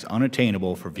contracts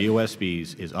unattainable for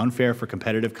VOSBs is unfair for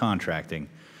competitive contracting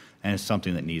and is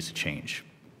something that needs to change.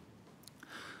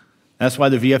 That's why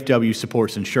the VFW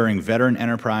supports ensuring veteran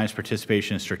enterprise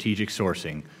participation in strategic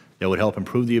sourcing that would help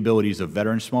improve the abilities of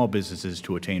veteran small businesses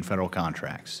to attain federal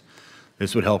contracts.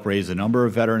 This would help raise the number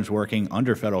of veterans working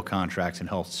under federal contracts and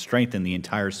help strengthen the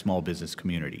entire small business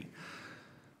community.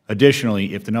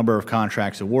 Additionally, if the number of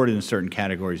contracts awarded in certain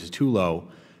categories is too low,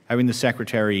 giving the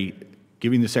Secretary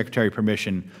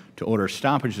permission to order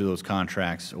stoppage of those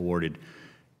contracts awarded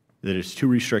that is too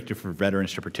restrictive for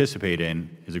veterans to participate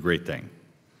in is a great thing.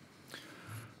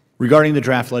 Regarding the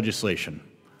draft legislation,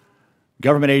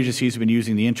 government agencies have been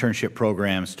using the internship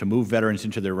programs to move veterans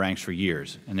into their ranks for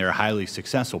years, and they are highly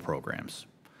successful programs.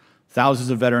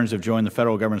 Thousands of veterans have joined the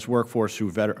federal government's workforce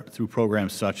through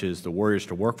programs such as the Warriors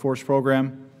to Workforce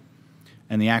program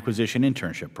and the Acquisition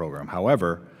Internship program.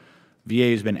 However,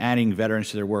 VA has been adding veterans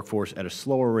to their workforce at a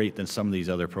slower rate than some of these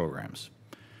other programs.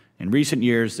 In recent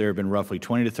years, there have been roughly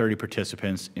 20 to 30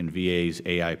 participants in VA's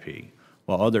AIP,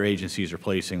 while other agencies are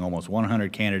placing almost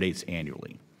 100 candidates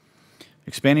annually.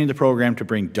 Expanding the program to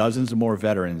bring dozens of more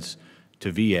veterans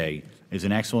to VA is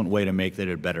an excellent way to make that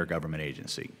a better government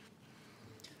agency.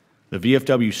 The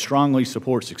VFW strongly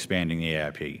supports expanding the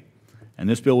AIP, and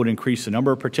this bill would increase the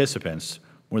number of participants,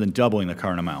 more than doubling the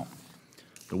current amount.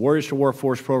 The Warriors to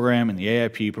Workforce program and the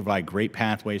AIP provide great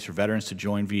pathways for veterans to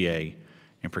join VA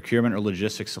in procurement or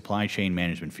logistics supply chain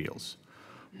management fields.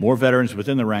 More veterans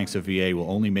within the ranks of VA will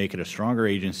only make it a stronger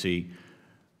agency,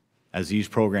 as these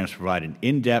programs provide an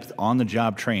in-depth,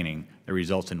 on-the-job training that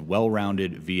results in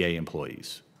well-rounded VA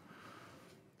employees.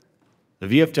 The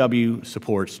VFW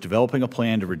supports developing a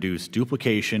plan to reduce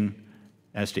duplication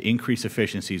as to increase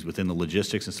efficiencies within the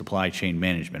logistics and supply chain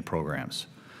management programs.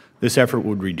 This effort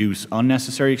would reduce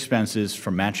unnecessary expenses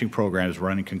from matching programs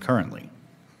running concurrently.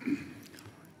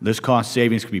 This cost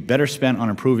savings could be better spent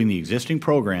on improving the existing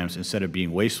programs instead of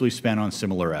being wastefully spent on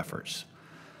similar efforts.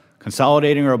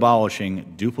 Consolidating or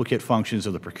abolishing duplicate functions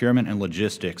of the procurement and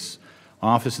logistics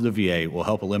office of the VA will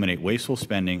help eliminate wasteful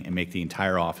spending and make the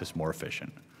entire office more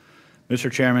efficient.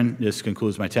 Mr. Chairman, this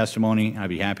concludes my testimony. I'd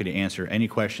be happy to answer any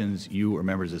questions you or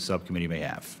members of the subcommittee may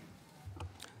have.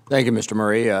 Thank you, Mr.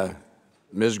 Murray.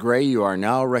 Ms. Gray, you are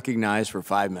now recognized for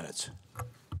 5 minutes.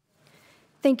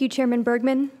 Thank you, Chairman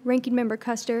Bergman, Ranking Member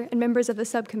Custer, and members of the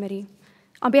subcommittee.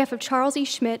 On behalf of Charles E.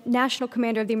 Schmidt, National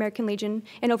Commander of the American Legion,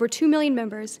 and over 2 million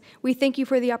members, we thank you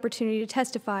for the opportunity to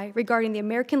testify regarding the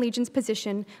American Legion's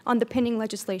position on the pending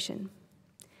legislation.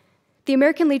 The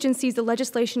American Legion sees the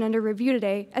legislation under review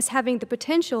today as having the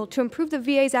potential to improve the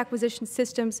VA's acquisition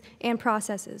systems and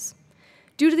processes.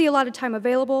 Due to the allotted time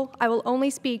available, I will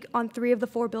only speak on 3 of the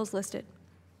 4 bills listed.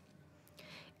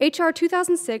 H.R.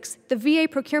 2006, the VA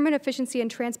Procurement Efficiency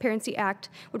and Transparency Act,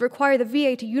 would require the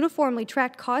VA to uniformly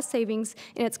track cost savings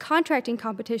in its contracting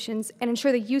competitions and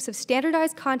ensure the use of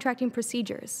standardized contracting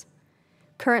procedures.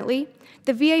 Currently,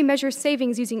 the VA measures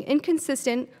savings using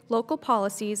inconsistent local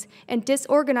policies and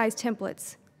disorganized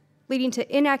templates, leading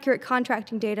to inaccurate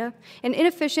contracting data and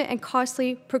inefficient and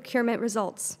costly procurement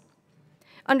results.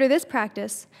 Under this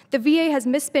practice, the VA has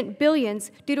misspent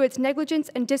billions due to its negligence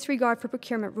and disregard for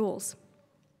procurement rules.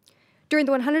 During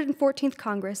the 114th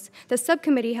Congress, the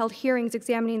subcommittee held hearings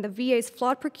examining the VA's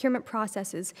flawed procurement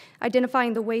processes,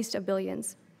 identifying the waste of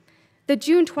billions. The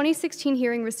June 2016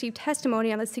 hearing received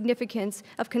testimony on the significance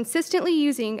of consistently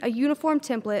using a uniform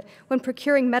template when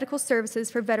procuring medical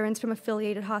services for veterans from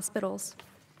affiliated hospitals.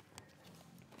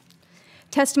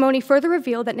 Testimony further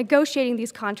revealed that negotiating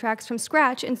these contracts from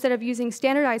scratch instead of using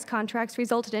standardized contracts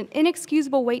resulted in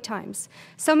inexcusable wait times,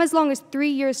 some as long as 3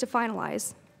 years to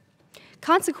finalize.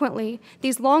 Consequently,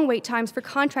 these long wait times for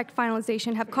contract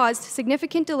finalization have caused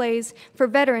significant delays for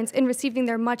veterans in receiving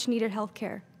their much-needed health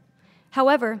care.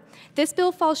 However, this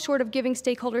bill falls short of giving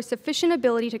stakeholders sufficient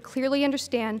ability to clearly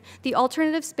understand the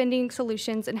alternative spending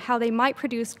solutions and how they might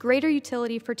produce greater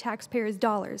utility for taxpayers'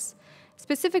 dollars.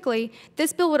 Specifically,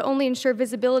 this bill would only ensure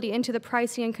visibility into the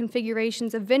pricing and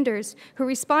configurations of vendors who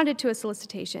responded to a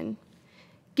solicitation.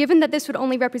 Given that this would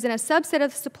only represent a subset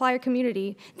of the supplier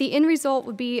community, the end result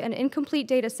would be an incomplete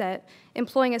data set,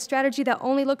 employing a strategy that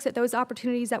only looks at those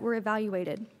opportunities that were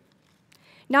evaluated.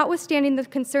 Notwithstanding the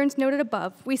concerns noted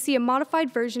above, we see a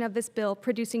modified version of this bill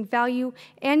producing value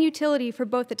and utility for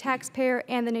both the taxpayer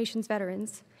and the nation's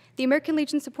veterans. The American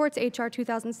Legion supports H.R.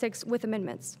 2006 with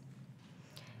amendments.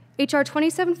 H.R.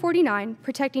 2749,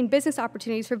 Protecting Business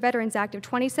Opportunities for Veterans Act of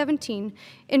 2017,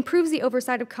 improves the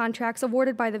oversight of contracts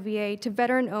awarded by the VA to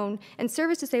veteran-owned and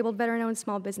service-disabled veteran-owned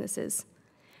small businesses.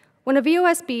 When a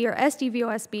VOSB or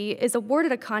SDVOSB is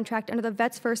awarded a contract under the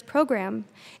Vets First program,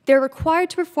 they're required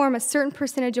to perform a certain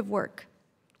percentage of work.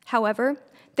 However,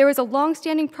 there is a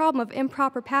long-standing problem of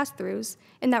improper pass-throughs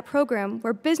in that program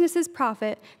where businesses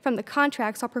profit from the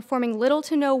contracts while performing little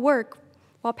to no work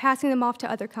while passing them off to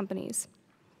other companies.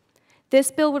 This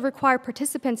bill would require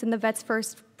participants in the Vets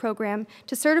First program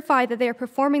to certify that they are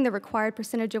performing the required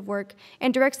percentage of work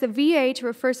and directs the VA to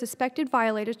refer suspected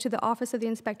violators to the Office of the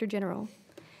Inspector General.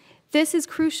 This is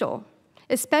crucial,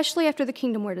 especially after the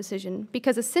Kingdomware decision,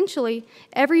 because essentially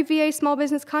every VA small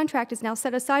business contract is now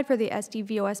set aside for the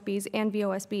SDVOSBs and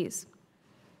VOSBs.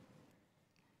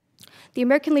 The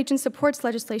American Legion supports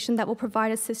legislation that will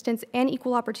provide assistance and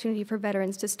equal opportunity for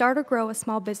veterans to start or grow a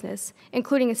small business,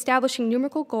 including establishing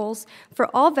numerical goals for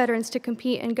all veterans to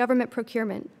compete in government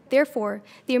procurement. Therefore,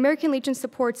 the American Legion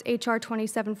supports H.R.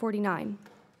 2749.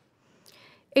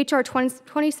 H.R.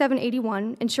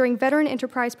 2781, Ensuring Veteran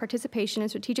Enterprise Participation in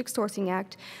Strategic Sourcing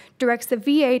Act, directs the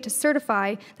VA to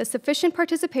certify the sufficient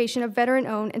participation of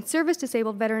veteran-owned and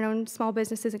service-disabled veteran-owned small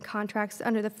businesses in contracts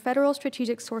under the Federal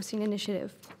Strategic Sourcing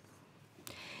Initiative.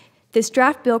 This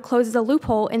draft bill closes a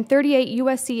loophole in 38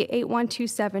 U.S.C.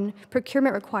 8127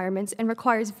 procurement requirements and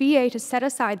requires VA to set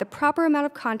aside the proper amount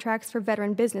of contracts for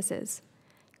veteran businesses.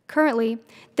 Currently,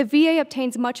 the VA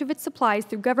obtains much of its supplies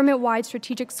through government-wide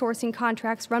strategic sourcing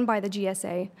contracts run by the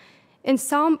GSA. In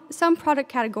some product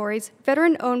categories,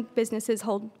 veteran-owned businesses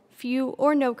hold few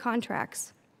or no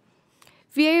contracts.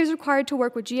 VA is required to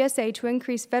work with GSA to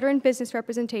increase veteran business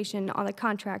representation on the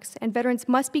contracts, and veterans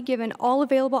must be given all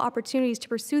available opportunities to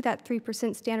pursue that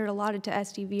 3% standard allotted to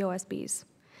SDVOSBs.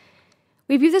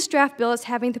 We view this draft bill as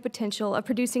having the potential of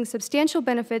producing substantial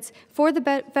benefits for the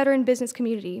veteran business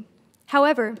community.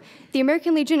 However, the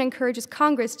American Legion encourages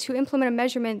Congress to implement a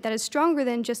measurement that is stronger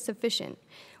than just sufficient.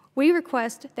 We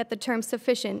request that the term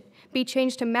sufficient be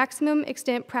changed to maximum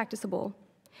extent practicable.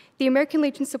 The American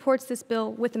Legion supports this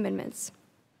bill with amendments.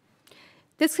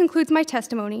 This concludes my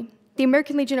testimony. The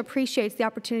American Legion appreciates the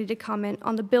opportunity to comment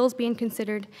on the bills being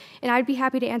considered, and I'd be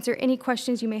happy to answer any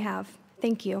questions you may have.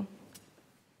 Thank you.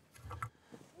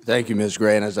 Thank you, Ms.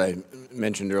 Gray. And as I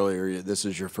mentioned earlier, this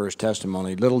is your first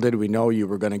testimony. Little did we know you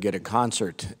were going to get a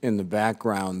concert in the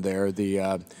background there.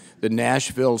 The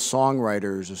Nashville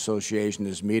Songwriters Association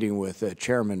is meeting with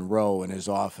Chairman Rowe in his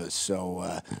office,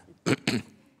 so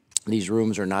these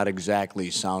rooms are not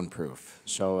exactly soundproof.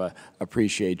 So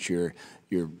appreciate your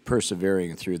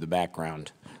persevering through the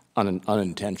background,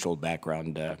 unintentional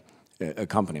background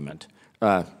accompaniment.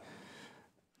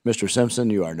 Mr. Simpson,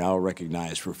 you are now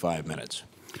recognized for 5 minutes.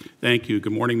 Thank you.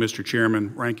 Good morning, Mr.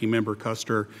 Chairman, Ranking Member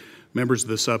Custer, members of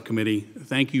the subcommittee.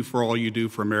 Thank you for all you do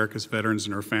for America's veterans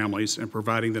and their families and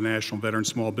providing the National Veteran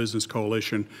Small Business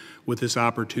Coalition with this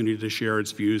opportunity to share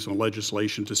its views on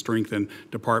legislation to strengthen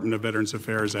Department of Veterans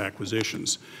Affairs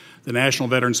acquisitions. The National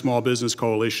Veteran Small Business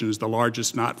Coalition is the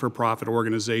largest not-for-profit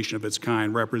organization of its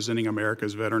kind representing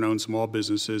America's veteran-owned small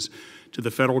businesses to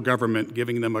the federal government,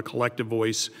 giving them a collective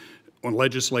voice on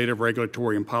legislative,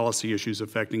 regulatory, and policy issues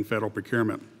affecting federal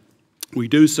procurement. We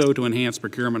do so to enhance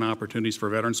procurement opportunities for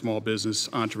veteran small business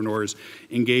entrepreneurs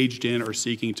engaged in or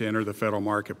seeking to enter the federal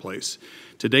marketplace.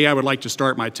 Today, I would like to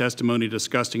start my testimony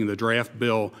discussing the draft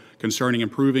bill concerning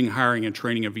improving hiring and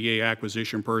training of VA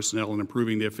acquisition personnel and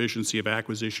improving the efficiency of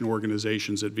acquisition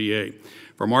organizations at VA.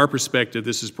 From our perspective,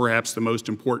 this is perhaps the most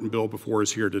important bill before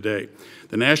us here today.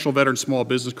 The National Veteran Small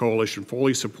Business Coalition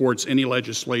fully supports any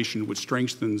legislation which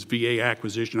strengthens VA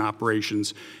acquisition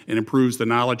operations and improves the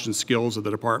knowledge and skills of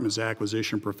the Department's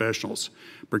acquisition professionals.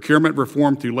 Procurement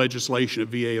reform through legislation at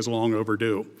VA is long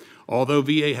overdue. Although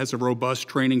VA has a robust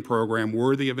training program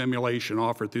worthy of emulation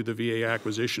offered through the VA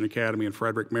Acquisition Academy in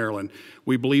Frederick, Maryland,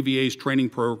 we believe VA's training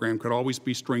program could always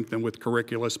be strengthened with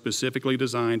curricula specifically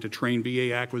designed to train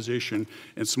VA acquisition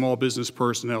and small business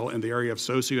personnel in the area of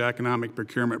socioeconomic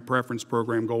procurement preference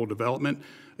program goal development,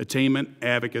 attainment,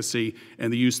 advocacy,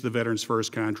 and the use of the Veterans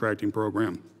First contracting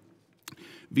program.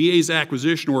 VA's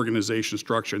acquisition organization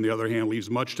structure, on the other hand, leaves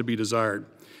much to be desired.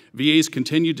 VA's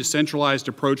continued decentralized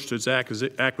approach to its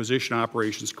acquisition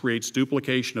operations creates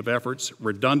duplication of efforts,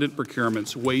 redundant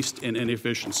procurements, waste, and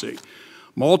inefficiency.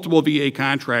 Multiple VA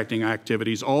contracting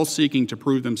activities, all seeking to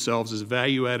prove themselves as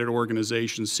value-added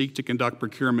organizations, seek to conduct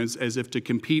procurements as if to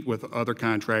compete with other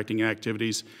contracting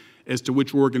activities as to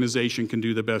which organization can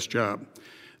do the best job.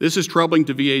 This is troubling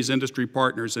to VA's industry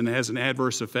partners and has an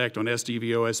adverse effect on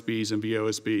SDVOSBs and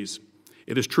VOSBs.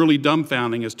 It is truly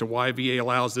dumbfounding as to why VA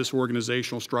allows this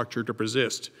organizational structure to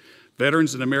persist.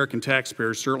 Veterans and American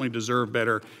taxpayers certainly deserve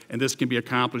better, and this can be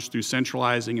accomplished through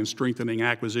centralizing and strengthening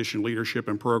acquisition leadership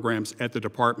and programs at the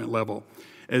department level.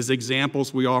 As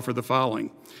examples, we offer the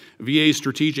following. VA's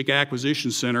Strategic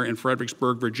Acquisition Center in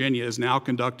Fredericksburg, Virginia is now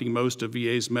conducting most of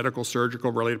VA's medical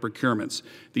surgical related procurements.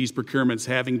 These procurements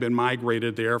having been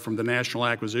migrated there from the National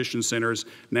Acquisition Center's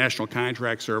National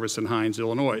Contract Service in Hines,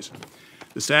 Illinois.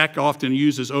 The SAC often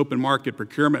uses open market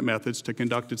procurement methods to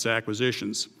conduct its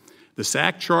acquisitions. The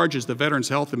SAC charges the Veterans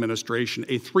Health Administration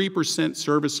a 3%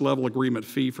 service level agreement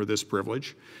fee for this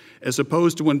privilege, as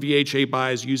opposed to when VHA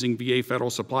buys using VA Federal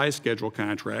Supply Schedule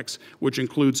contracts, which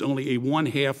includes only a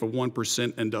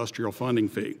 0.5% industrial funding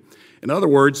fee. In other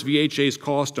words, VHA's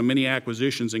cost of many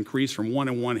acquisitions increased from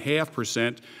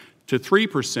 1.5% to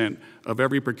 3% of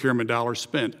every procurement dollar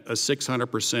spent, a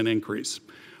 600% increase.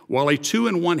 While a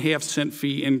 2.5 cent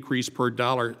fee increase per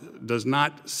dollar does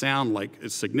not sound like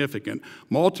it's significant,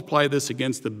 multiply this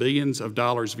against the billions of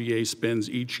dollars VA spends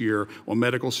each year on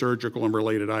medical, surgical, and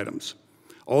related items.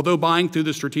 Although buying through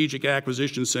the Strategic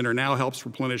Acquisition Center now helps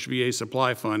replenish VA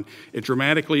supply fund, it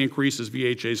dramatically increases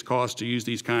VHA's cost to use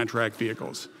these contract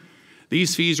vehicles.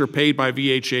 These fees are paid by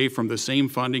VHA from the same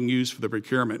funding used for the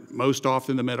procurement, most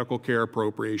often the medical care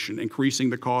appropriation. Increasing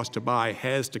the cost to buy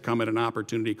has to come at an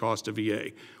opportunity cost to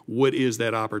VA. What is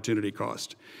that opportunity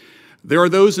cost? There are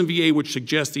those in VA which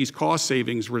suggest these cost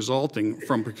savings resulting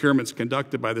from procurements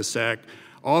conducted by the SAC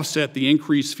offset the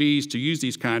increased fees to use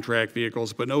these contract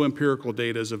vehicles, but no empirical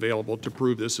data is available to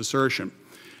prove this assertion.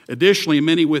 Additionally,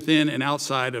 many within and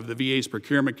outside of the VA's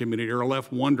procurement community are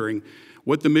left wondering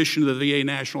what the mission of the VA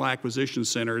National Acquisition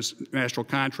Center's National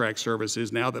Contract Service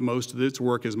is now that most of its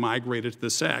work is migrated to the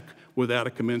SAC without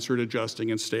a commensurate adjusting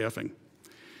and staffing.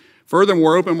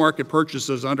 Furthermore, open market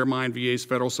purchases undermine VA's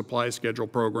Federal Supply Schedule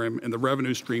program and the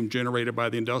revenue stream generated by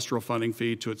the industrial funding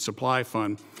fee to its supply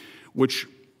fund, which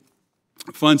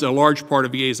funds a large part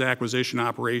of VA's acquisition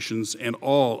operations and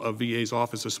all of VA's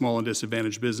Office of Small and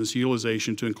Disadvantaged Business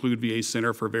utilization to include VA's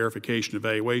Center for Verification and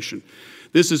Evaluation.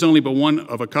 This is only but one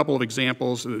of a couple of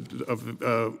examples of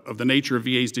the nature of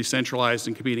VA's decentralized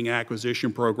and competing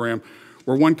acquisition program,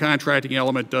 where one contracting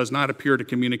element does not appear to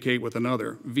communicate with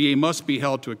another. VA must be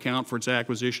held to account for its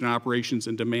acquisition operations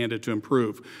and demanded to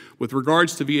improve. With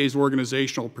regards to VA's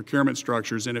organizational procurement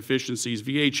structures and efficiencies,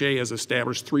 VHA has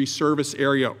established 3 service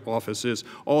area offices,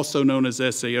 also known as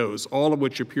SAOs, all of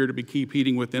which appear to be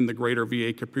competing within the greater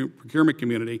VA procurement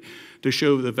community to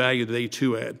show the value they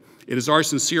too add. It is our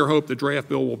sincere hope the draft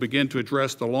bill will begin to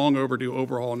address the long overdue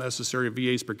overhaul necessary of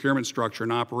VA's procurement structure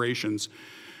and operations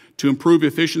to improve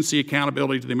efficiency,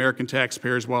 accountability to the American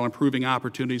taxpayers while improving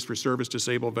opportunities for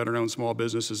service-disabled, veteran-owned small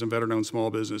businesses and veteran-owned small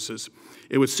businesses.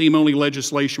 It would seem only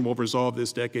legislation will resolve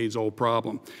this decades-old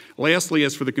problem. Lastly,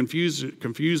 as for the confusing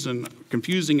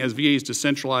as VA's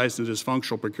decentralized and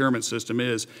dysfunctional procurement system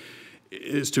is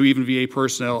to even VA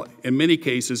personnel, in many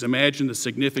cases, imagine the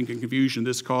significant confusion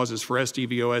this causes for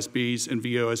SDVOSBs and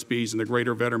VOSBs and the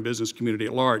greater veteran business community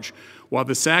at large. While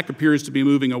the SAC appears to be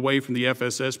moving away from the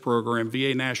FSS program,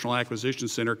 VA National Acquisition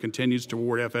Center continues to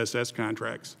award FSS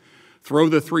contracts. Throw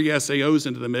the 3 SAOs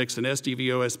into the mix, and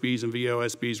SDVOSBs and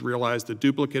VOSBs realize the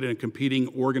duplicate and competing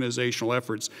organizational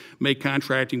efforts make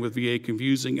contracting with VA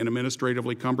confusing and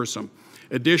administratively cumbersome.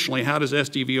 Additionally, how does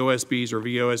SDVOSBs or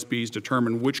VOSBs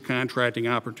determine which contracting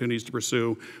opportunities to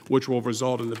pursue, which will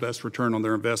result in the best return on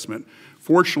their investment?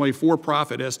 Fortunately,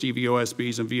 for-profit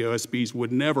SDVOSBs and VOSBs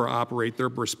would never operate their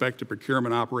respective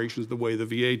procurement operations the way the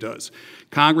VA does.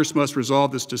 Congress must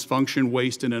resolve this dysfunction,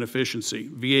 waste, and inefficiency.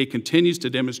 VA continues to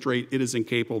demonstrate it is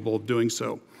incapable of doing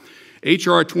so.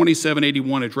 H.R.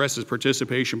 2781 addresses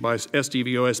participation by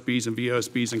SDVOSBs and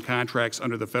VOSBs in contracts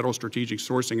under the Federal Strategic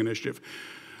Sourcing Initiative.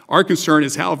 Our concern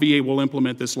is how VA will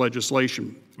implement this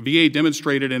legislation. VA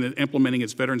demonstrated in implementing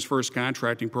its Veterans First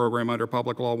contracting program under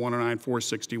Public Law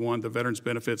 109-461, the Veterans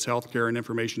Benefits, Healthcare, and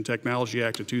Information Technology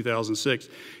Act of 2006,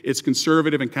 its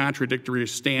conservative and contradictory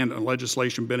stand on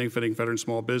legislation benefiting veteran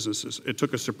small businesses. It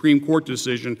took a Supreme Court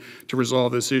decision to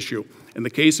resolve this issue. In the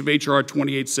case of H.R.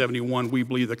 2871, we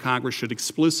believe that Congress should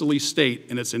explicitly state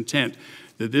in its intent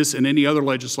that this and any other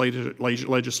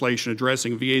legislation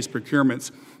addressing VA's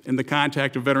procurements in the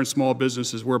context of veteran small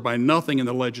businesses whereby nothing in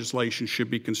the legislation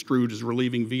should be construed as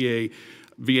relieving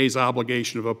VA's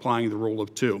obligation of applying the rule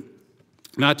of 2.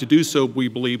 Not to do so, we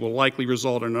believe, will likely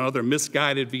result in another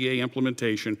misguided VA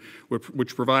implementation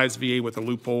which provides VA with a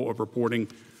loophole of reporting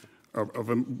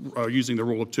using the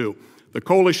rule of 2. The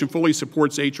Coalition fully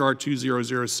supports H.R.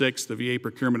 2006, the VA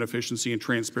Procurement Efficiency and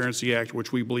Transparency Act,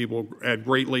 which we believe will add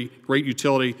great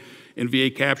utility in VA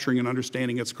capturing and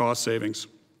understanding its cost savings.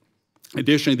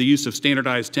 Additionally, the use of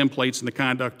standardized templates in the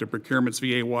conduct of procurements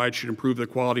VA-wide should improve the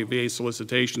quality of VA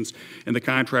solicitations and the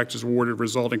contractors awarded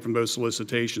resulting from those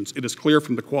solicitations. It is clear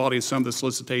from the quality of some of the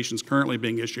solicitations currently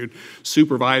being issued,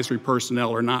 supervisory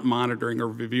personnel are not monitoring or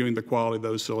reviewing the quality of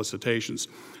those solicitations.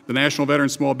 The National Veteran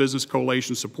Small Business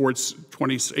Coalition supports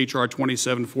H.R.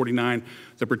 2749,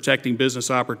 the Protecting Business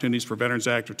Opportunities for Veterans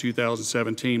Act of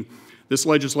 2017. This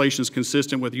legislation is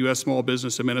consistent with U.S. Small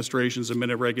Business Administration's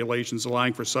amended regulations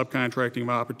allowing for subcontracting of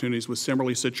opportunities with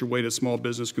similarly situated small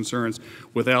business concerns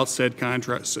without said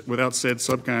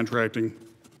subcontracting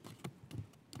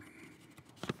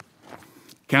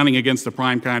counting against the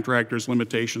prime contractor's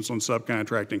limitations on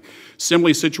subcontracting.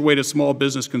 Similarly situated small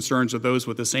business concerns are those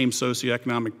with the same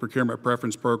socioeconomic procurement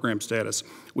preference program status.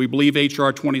 We believe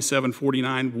H.R.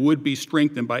 2749 would be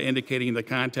strengthened by indicating in the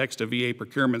context of VA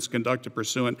procurements conducted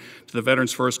pursuant to the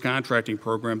Veterans First contracting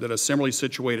program that a similarly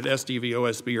situated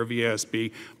SDVOSB or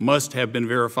VASB must have been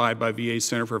verified by VA's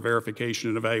Center for Verification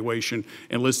and Evaluation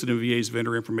and listed in VA's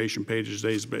vendor information pages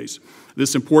database.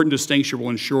 This important distinction will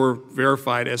ensure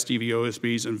verified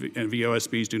SDVOSBs and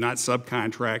VOSBs do not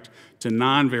subcontract to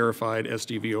non-verified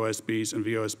SDVOSBs and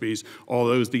VOSBs,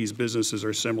 although these businesses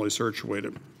are similarly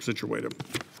situated.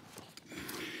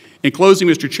 In closing,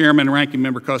 Mr. Chairman and Ranking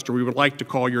Member Custer, we would like to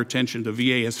call your attention to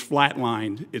VA has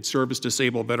flatlined its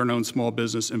service-disabled veteran-owned small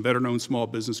business and veteran-owned small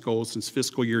business goals since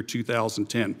fiscal year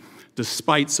 2010,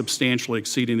 despite substantially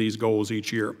exceeding these goals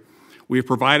each year. We have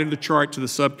provided a chart to the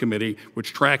subcommittee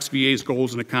which tracks VA's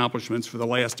goals and accomplishments for the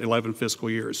last 11 fiscal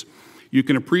years. You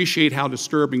can appreciate how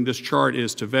disturbing this chart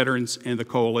is to veterans and the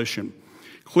coalition.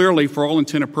 Clearly, for all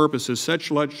intent and purposes,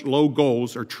 such low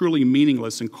goals are truly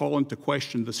meaningless and call into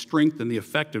question the strength and the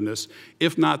effectiveness,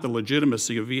 if not the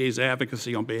legitimacy, of VA's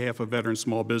advocacy on behalf of veteran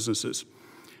small businesses.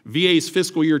 VA's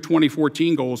fiscal year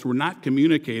 2014 goals were not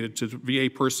communicated to VA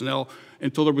personnel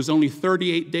until there was only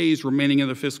 38 days remaining in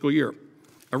the fiscal year.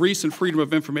 A recent Freedom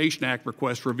of Information Act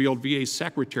request revealed VA's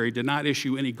secretary did not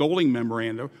issue any goaling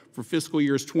memoranda for fiscal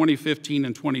years 2015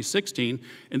 and 2016,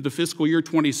 and the fiscal year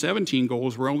 2017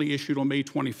 goals were only issued on May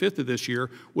 25th of this year,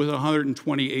 with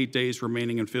 128 days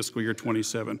remaining in fiscal year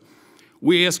 27.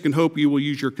 We ask and hope you will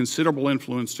use your considerable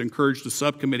influence to encourage the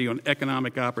Subcommittee on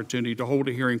Economic Opportunity to hold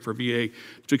a hearing for VA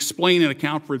to explain and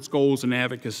account for its goals and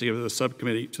advocacy of the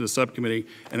subcommittee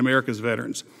and America's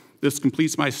veterans. This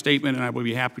completes my statement, and I will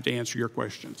be happy to answer your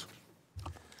questions.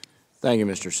 Thank you,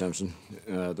 Mr. Simpson.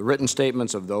 The written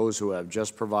statements of those who have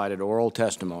just provided oral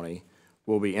testimony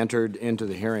will be entered into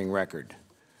the hearing record.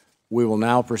 We will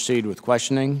now proceed with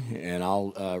questioning, and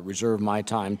I'll reserve my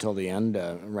time till the end.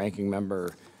 Ranking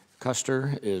Member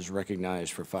Custer is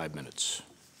recognized for 5 minutes.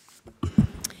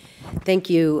 Thank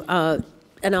you.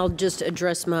 And I'll just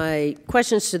address my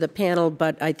questions to the panel,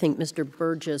 but I think Mr.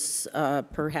 Burgess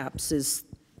perhaps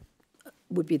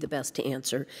would be the best to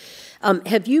answer.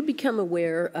 Have you become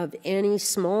aware of any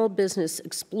small business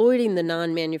exploiting the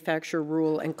non-manufacturer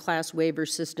rule and class waiver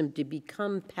system to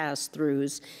become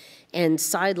pass-throughs and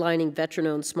sidelining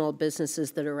veteran-owned small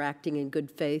businesses that are acting in good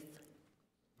faith?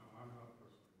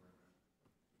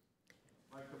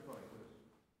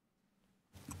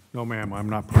 No, ma'am, I'm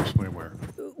not personally aware.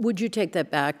 Would you take that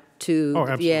back to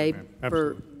the VA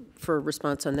for a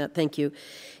response on that? Thank you.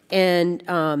 And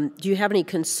do you have any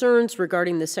concerns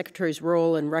regarding the Secretary's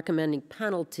role in recommending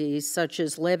penalties, such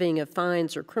as levying of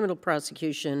fines or criminal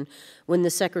prosecution, when the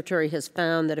Secretary has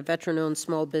found that a veteran-owned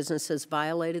small business has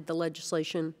violated the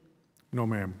legislation? No,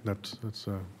 ma'am.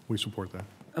 We support that.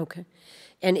 Okay.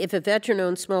 And if a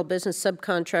veteran-owned small business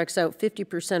subcontracts out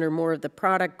 50% or more of the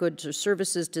product, goods, or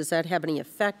services, does that have any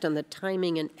effect on the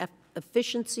timing and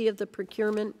efficiency of the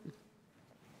procurement?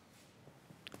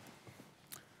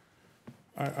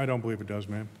 I don't believe it does,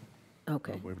 ma'am.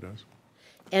 Okay. I don't believe it does.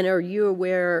 And are you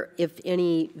aware if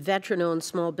any veteran-owned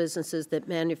small businesses that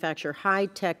manufacture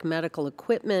high-tech medical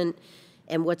equipment,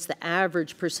 and what's the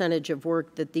average percentage of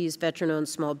work that these veteran-owned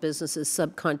small businesses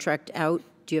subcontract out?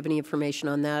 Do you have any information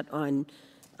on that, on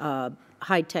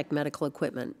high-tech medical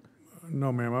equipment?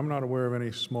 No, ma'am. I'm not aware of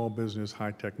any small business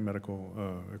high-tech medical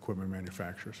equipment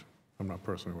manufacturers. I'm not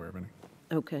personally aware of any.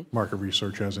 Okay. Market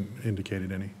research hasn't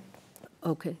indicated any.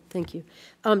 Okay, thank you.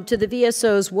 To the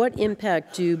VSOs, what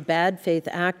impact do bad faith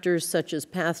actors such as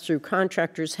pass-through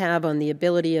contractors have on the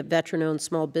ability of veteran-owned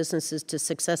small businesses to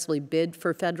successfully bid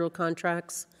for federal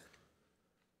contracts?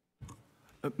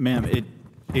 Ma'am,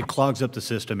 it clogs up the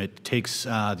system. It takes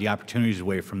the opportunities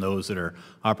away from those that are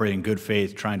operating in good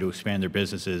faith, trying to expand their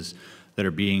businesses, that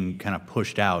are being kind of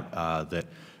pushed out, that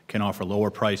can offer lower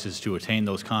prices to attain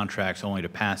those contracts only to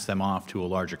pass them off to a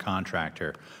larger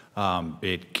contractor.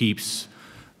 It keeps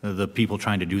the people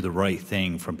trying to do the right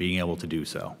thing from being able to do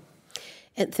so.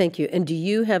 And thank you. And do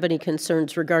you have any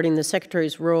concerns regarding the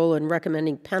Secretary's role in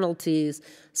recommending penalties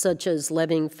such as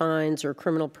levying fines or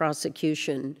criminal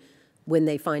prosecution when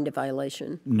they find a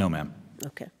violation? No, ma'am.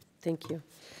 Okay, thank you.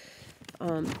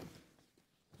 I'm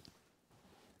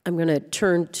going to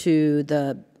turn to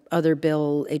the other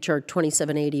bill, H.R.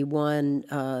 2781,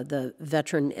 the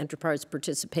Veteran Enterprise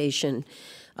Participation.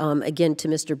 Again, to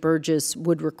Mr. Burgess,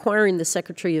 would requiring the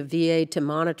Secretary of VA to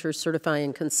monitor, certify,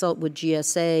 and consult with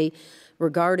GSA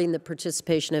regarding the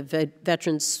participation of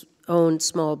veterans-owned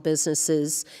small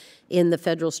businesses in the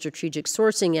Federal Strategic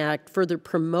Sourcing Act further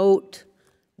promote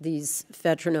these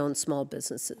veteran-owned small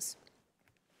businesses?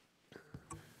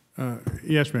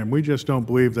 Yes, ma'am. We just don't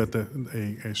believe that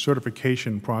a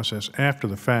certification process after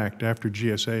the fact, after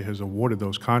GSA has awarded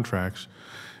those contracts,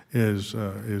 is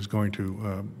going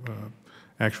to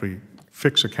actually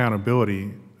fix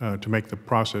accountability to make the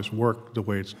process work the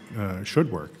way it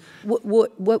should work.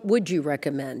 What would you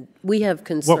recommend? We have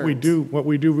concerns. What we do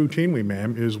routinely,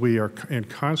 ma'am, is we are in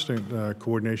constant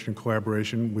coordination and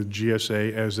collaboration with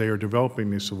GSA as they are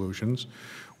developing these solutions.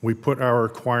 We put our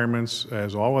requirements,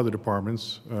 as all other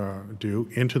departments do,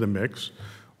 into the mix.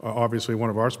 Obviously, one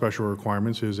of our special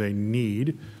requirements is a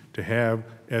need to have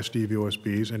SD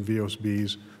VOSBs and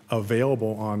VOSBs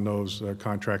available on those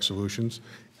contract solutions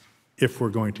if we're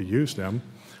going to use them.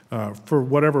 For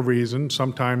whatever reason,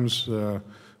 sometimes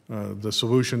the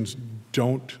solutions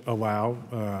don't allow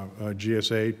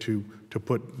GSA to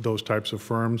put those types of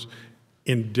firms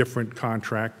in different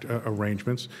contract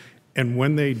arrangements. And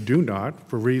when they do not,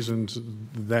 for reasons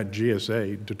that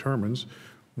GSA determines,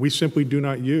 we simply do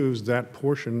not use that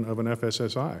portion of an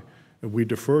FSSI. We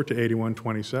defer to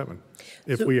 8127.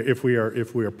 If we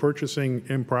are purchasing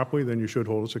improperly, then you should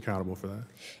hold us accountable for that.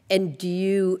 And do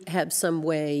you have some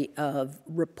way of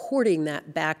reporting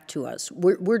that back to us?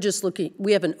 We're just looking.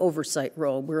 We have an oversight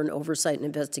role. We're an oversight and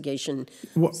investigation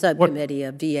subcommittee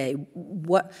of VA.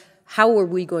 How are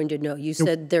we going to know? You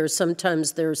said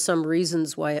sometimes there are some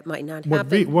reasons why it might not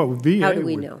happen. How do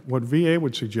we know? What VA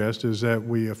would suggest is that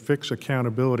we affix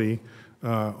accountability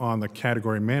on the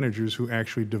category managers who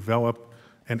actually develop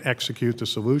and execute the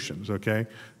solutions, okay?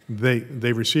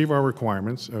 They receive our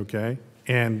requirements, okay?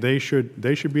 And they should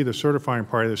be the certifying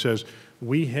party that says,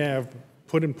 we have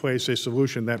put in place a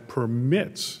solution that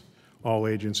permits all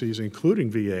agencies,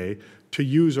 including VA, to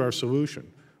use our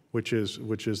solution, which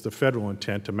is the federal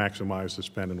intent to maximize the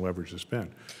spend and leverage the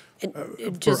spend.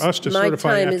 For us to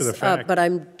certify after the fact. My time is up, but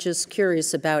I'm just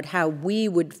curious about how we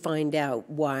would find out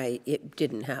why it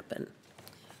didn't happen.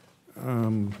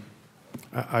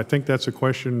 I think that's a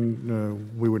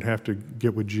question we would have to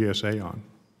get with GSA on.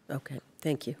 Okay,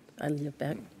 thank you. I'll yield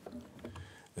back.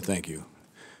 Thank you.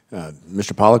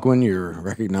 Mr. Poliquin, you're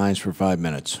recognized for 5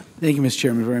 minutes. Thank you, Mr.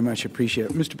 Chairman, very much. I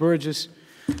appreciate it. Mr. Burgess,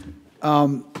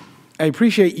 I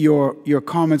appreciate your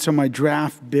comments on my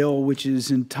draft bill, which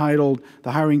is entitled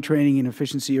The Hiring, Training, and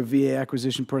Efficiency of VA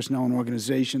Acquisition Personnel and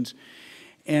Organizations.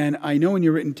 And I know in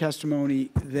your written testimony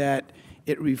that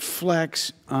it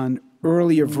reflects an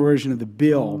earlier version of the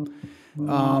bill.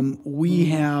 We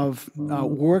have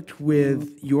worked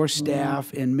with your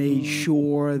staff and made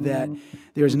sure that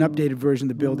there's an updated version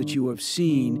of the bill that you have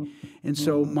seen. And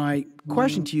so my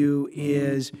question to you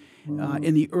is,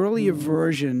 in the earlier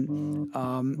version,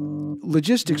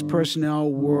 logistics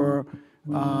personnel were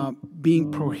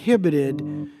being prohibited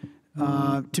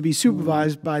to be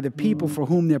supervised by the people for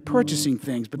whom they're purchasing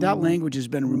things, but that language has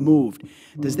been removed.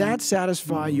 Does that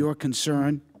satisfy your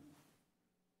concern?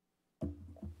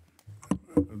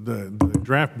 The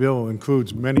draft bill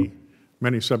includes many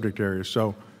subject areas.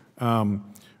 So,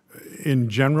 in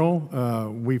general,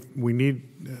 we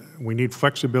need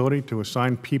flexibility to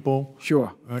assign people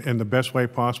sure in the best way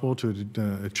possible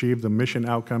to achieve the mission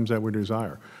outcomes that we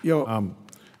desire.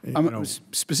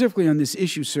 Specifically on this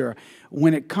issue, sir,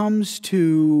 when it comes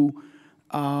to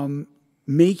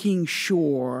making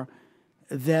sure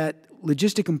that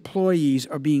logistic employees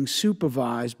are being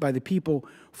supervised by the people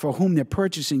for whom they're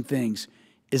purchasing things,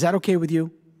 is that okay with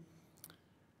you?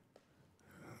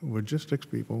 Logistics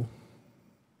people.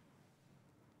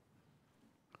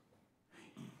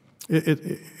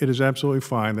 It is absolutely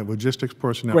fine that logistics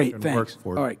personnel can work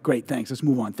for it. All right, great, thanks. Let's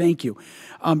move on. Thank you.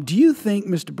 Do you think,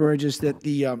 Mr. Burgess, that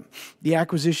the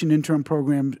acquisition intern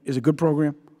program is a good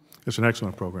program? It's an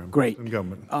excellent program. Great. In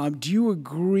government. Do you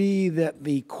agree that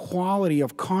the quality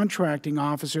of contracting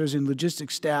officers and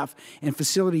logistics staff and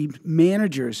facility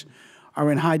managers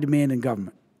are in high demand in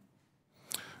government?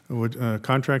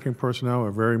 Contracting personnel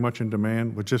are very much in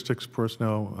demand. Logistics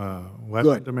personnel less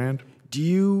in demand. Do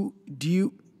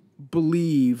you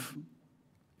believe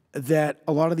that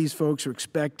a lot of these folks are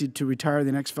expected to retire in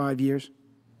the next 5 years?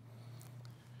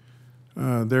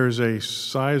 There's a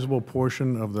sizable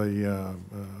portion of the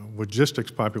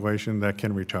logistics population that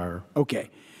can retire. Okay.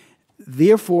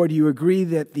 Therefore, do you agree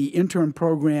that the intern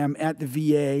program at the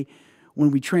VA,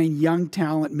 when we train young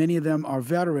talent, many of them are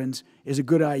veterans, is a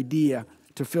good idea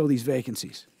to fill these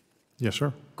vacancies? Yes,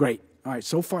 sir. Great. All right.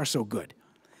 So far, so good.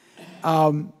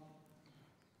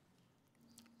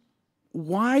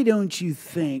 Why don't you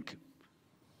think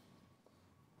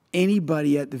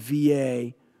anybody at the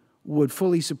VA would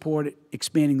fully support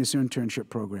expanding this internship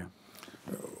program?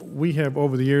 We have,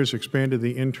 over the years, expanded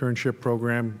the internship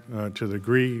program to the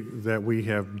degree that we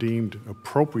have deemed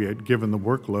appropriate given the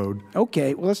workload.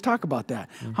 Okay, well, let's talk about that.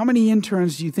 How many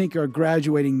interns do you think are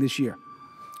graduating this year?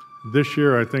 This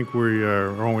year, I think we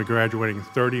are only graduating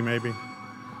 30, maybe.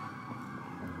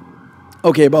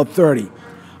 Okay, about 30.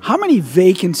 How many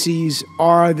vacancies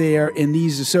are there in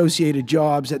these associated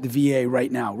jobs at the VA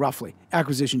right now, roughly,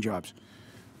 acquisition jobs?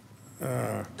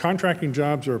 Contracting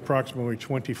jobs are approximately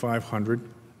 2,500.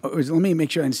 Let me make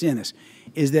sure I understand this.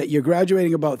 Is that you're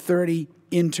graduating about 30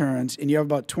 interns and you have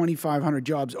about 2,500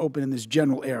 jobs open in this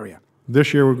general area?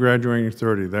 This year we're graduating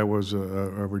 30. That was a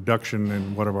reduction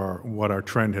in what our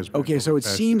trend has been. Okay, so it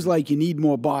seems like you need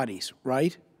more bodies,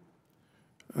 right?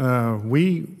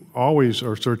 We always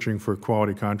are searching for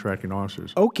quality contracting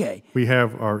officers. Okay. We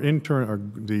have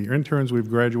the interns we've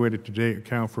graduated today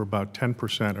account for about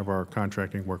 10% of our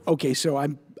contracting work. Okay, so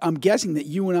I'm guessing that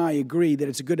you and I agree that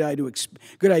it's a good idea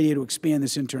to expand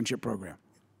this internship program.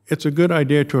 It's a good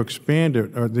idea to expand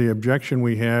it. The objection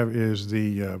we have is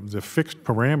the fixed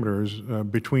parameters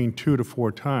between 2 to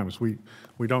 4 times. We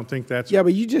don't think that's... Yeah,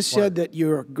 but you just said that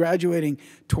you're graduating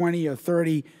 20 or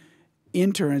 30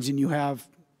 interns and you have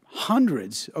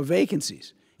hundreds of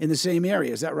vacancies in the same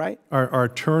area. Is that right? Our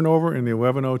turnover in the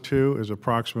 1102 is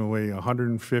approximately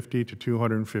 150 to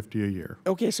 250 a year.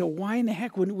 Okay, so why in the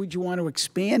heck would you want to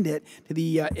expand it to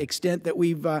the extent that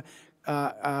we've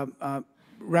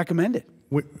recommended?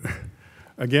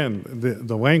 Again,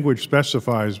 the language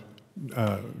specifies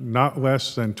not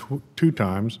less than 2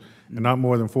 times and not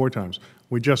more than 4 times.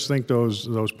 We just think those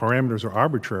parameters are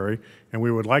arbitrary, and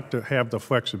we would like to have the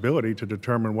flexibility to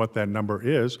determine what that number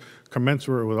is,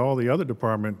 commensurate with all the other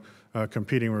department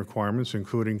competing requirements,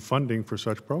 including funding for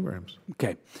such programs.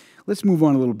 Okay. Let's move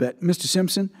on a little bit. Mr.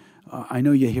 Simpson, I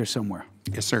know you're here somewhere.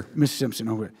 Yes, sir. Mr. Simpson,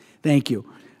 over here. Thank you.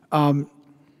 The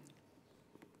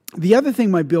other thing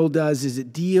my bill does is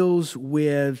it deals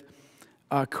with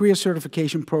career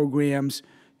certification programs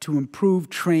to improve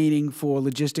training for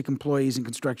logistic employees and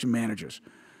construction managers.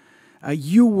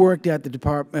 You worked at the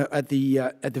department at the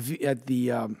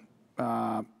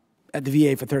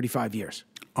VA for 35 years.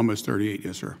 Almost 38,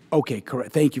 yes, sir. Okay,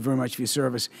 correct. Thank you very much for your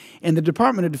service. And the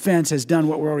Department of Defense has done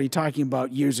what we're already talking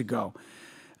about years ago.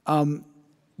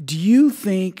 Do you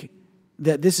think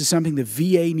that this is something the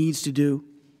VA needs to do?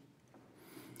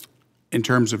 In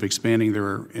terms of expanding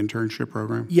their internship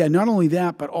program? Yeah, not only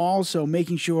that, but also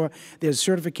making sure there's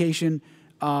certification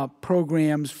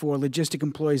programs for logistic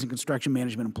employees and construction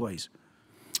management employees.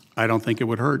 I don't think it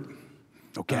would hurt.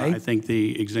 Okay. I think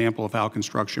the example of how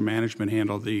construction management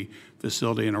handled the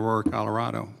facility in Aurora,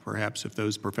 Colorado, perhaps if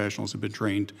those professionals had been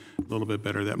trained a little bit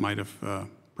better, that might have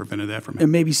prevented that from happening.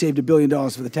 And maybe saved $1 billion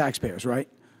for the taxpayers, right?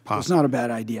 Possibly. It's not a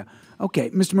bad idea. Okay,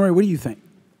 Mr. Murray, what do you think?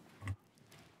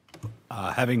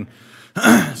 Having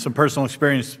some personal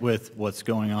experience with what's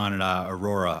going on in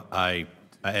Aurora, I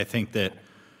think that,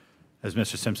 as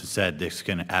Mr. Simpson said, this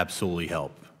can absolutely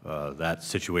help. That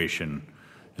situation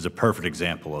is a perfect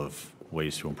example of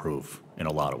ways to improve in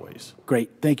a lot of ways. Great.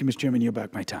 Thank you, Mr. Chairman. You're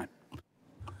back my time.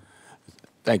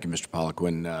 Thank you, Mr.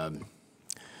 Poliquin.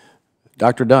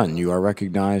 Dr. Dunn, you are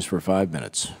recognized for 5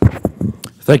 minutes.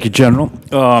 Thank you, General.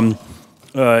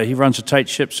 He runs a tight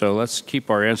ship, so let's keep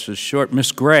our answers short.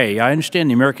 Ms. Gray, I understand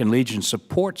the American Legion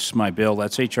supports my bill,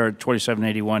 that's H.R.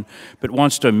 2781, but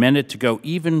wants to amend it to go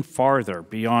even farther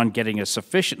beyond getting a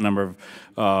sufficient number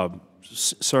of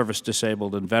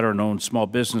service-disabled and veteran-owned small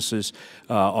businesses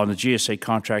on the GSA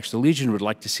contracts. The Legion would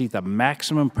like to see the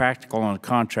maximum practical on the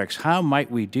contracts. How might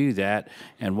we do that,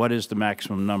 and what is the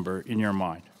maximum number in your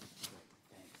mind?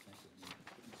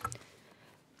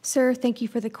 Sir, thank you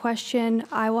for the question.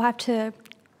 I will have to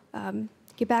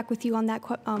get back with you on that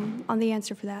on the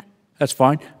answer for that. That's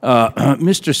fine.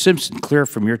 Mr. Simpson, clear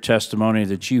from your testimony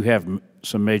that you have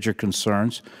some major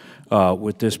concerns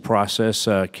with this process.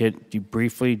 Do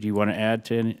you want to add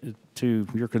to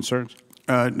your concerns?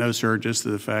 No, sir. Just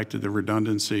the fact of the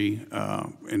redundancy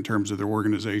in terms of their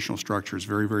organizational structure is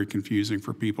very, very confusing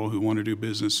for people who want to do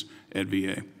business at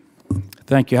VA.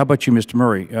 Thank you. How about you, Mr.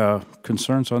 Murray?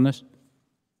 Concerns on this?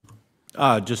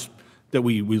 Just that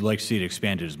we'd like to see it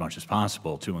expanded as much as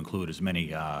possible to include as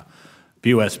many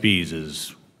VOSBs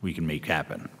as we can make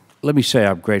happen. Let me say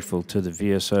I'm grateful to the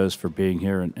VSOs for being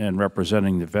here and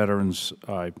representing the veterans.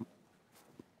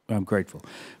 I'm grateful.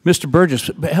 Mr.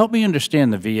 Burgess, help me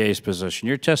understand the VA's position.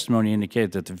 Your testimony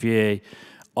indicated that the VA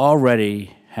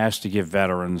already has to give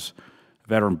veterans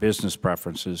veteran business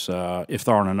preferences if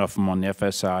there aren't enough of them on the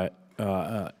FSI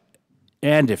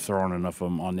and if there aren't enough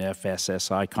of them on the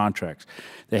FSSI contracts.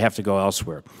 They have to go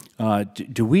elsewhere.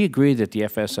 Do we agree that the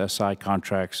FSSI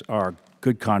contracts are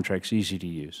good contracts, easy to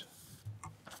use?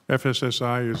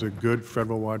 FSSI is a good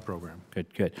federal-wide program.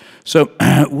 Good, good. So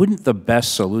wouldn't the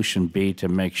best solution be to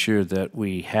make sure that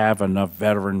we have enough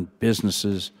veteran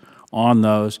businesses on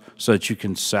those so that you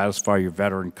can satisfy your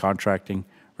veteran contracting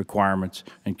requirements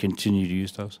and continue to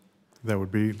use those? That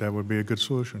would be a good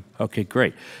solution. Okay,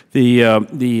 great.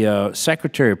 The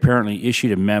Secretary apparently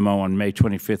issued a memo on May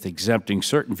 25th exempting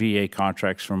certain VA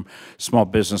contracts from small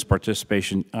business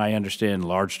participation. I understand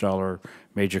large dollar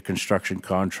major construction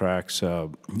contracts.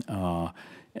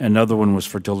 Another one was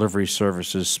for delivery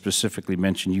services, specifically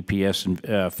mentioned UPS and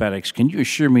FedEx. Can you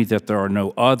assure me that there are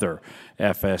no other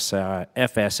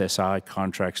FSSI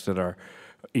contracts that are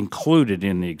included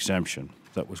in the exemption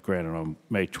that was granted on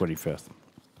May 25th?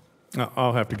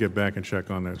 I'll have to get back and check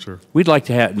on that, sir. We'd like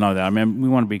to know that. I mean, we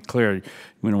want to be clear.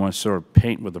 We don't want to sort of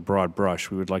paint with a broad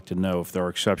brush. We would like to know if there are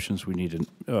exceptions. We need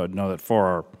to know that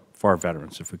for our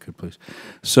veterans, if we could, please.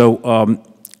 So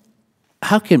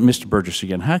how can, Mr. Burgess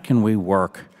again, how can we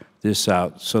work this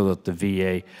out so that the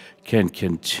VA can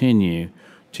continue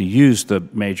to use the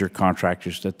major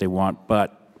contractors that they want,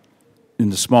 but in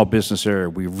the small business area,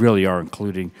 we really are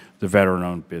including the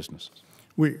veteran-owned businesses?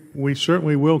 We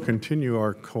certainly will continue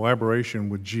our collaboration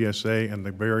with GSA and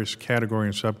the various category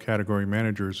and subcategory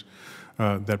managers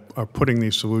that are putting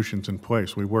these solutions in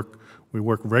place. We work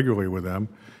regularly with them,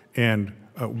 and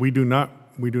we do not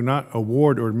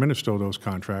award or administer those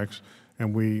contracts,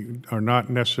 and we are not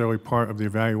necessarily part of the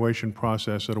evaluation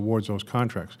process that awards those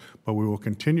contracts. But we will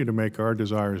continue to make our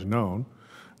desires known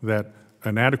that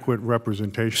an adequate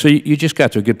representation. So you just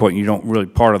got to a good point. You don't really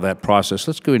part of that process.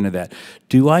 Let's go into that.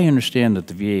 Do I understand that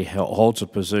the VA holds a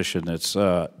position that's,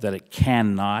 that it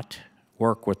cannot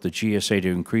work with the GSA to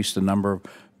increase the number of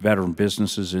veteran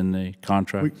businesses in the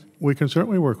contract? We can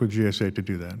certainly work with GSA to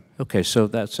do that. Okay, so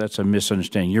that's a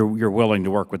misunderstanding. You're willing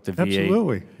to work with the VA.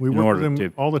 Absolutely. We work with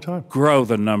them all the time. Grow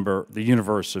the number, the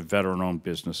universe of veteran-owned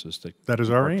businesses that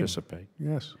is our participate.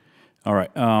 Aim. Yes. All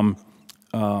right.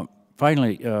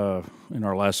 Finally, in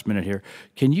our last minute here,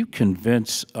 can you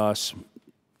convince us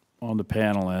on the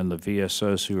panel and the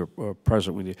VSOs who are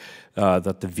present with you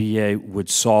that the VA would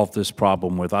solve this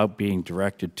problem without being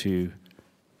directed to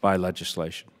by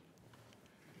legislation?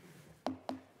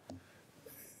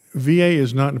 VA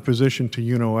is not in a position to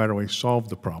unilaterally solve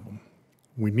the problem.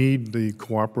 We need the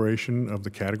cooperation of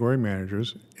the category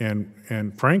managers,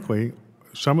 and frankly,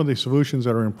 some of the solutions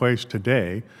that are in place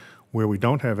today, where we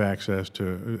don't have access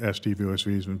to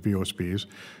SD-VOSBs and VOSBs,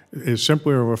 is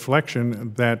simply a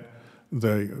reflection that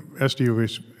the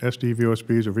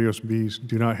SD-VOSBs or VOSBs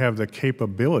do not have the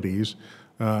capabilities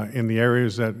in the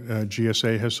areas that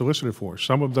GSA has solicited for.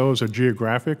 Some of those are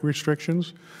geographic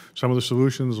restrictions. Some of the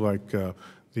solutions, like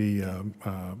the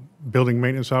building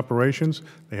maintenance operations,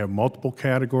 they have multiple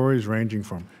categories ranging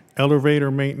from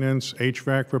elevator maintenance,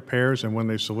 HVAC repairs, and when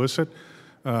they solicit,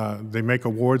 they make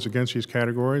awards against these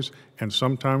categories, and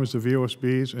sometimes the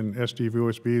VOSBs and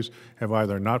SD-VOSBs have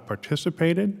either not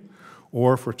participated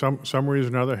or for some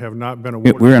reason or other have not been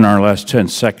awarded. We're in our last 10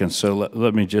 seconds, so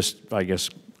let me just, I guess,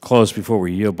 close before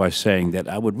we yield by saying that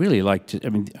I would really like to, I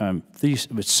mean,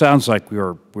 it sounds like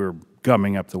we're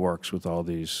gumming up the works with all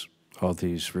these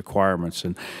requirements,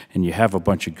 and you have a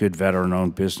bunch of good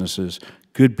veteran-owned businesses,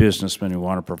 good businessmen who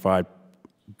want to provide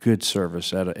good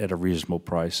service at a reasonable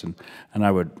price, and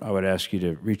I would ask you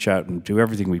to reach out and do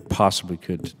everything we possibly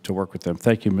could to work with them.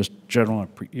 Thank you, Mr. General. I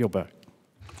yield back.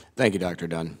 Thank you, Dr.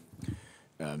 Dunn.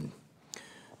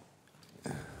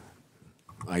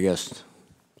 I guess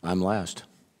I'm last.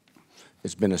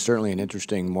 It's been certainly an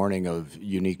interesting morning of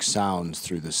unique sounds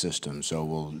through the system, so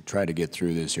we'll try to get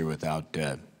through this here without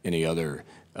any other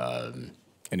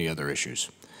issues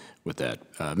with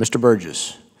that. Mr.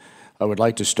 Burgess, I would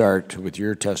like to start with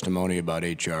your testimony about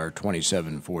H.R.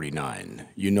 2749.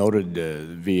 You noted the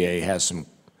VA has some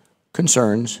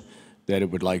concerns that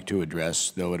it would like to address,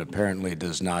 though it apparently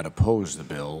does not oppose the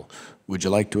bill. Would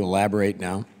you like to elaborate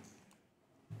now?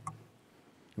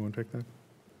 You want to take that?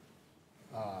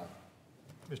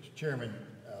 Mr. Chairman,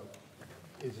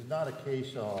 is it not a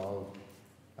case of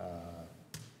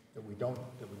that we don't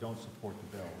support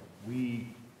the bill?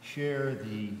 We share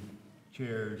the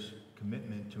chair's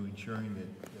commitment to ensuring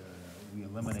that we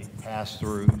eliminate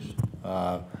pass-throughs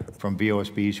from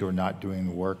VOSBs who are not doing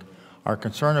the work. Our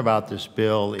concern about this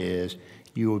bill is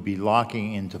you would be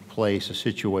locking into place a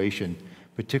situation,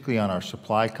 particularly on our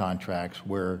supply contracts,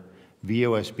 where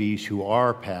VOSBs who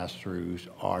are pass-throughs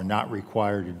are not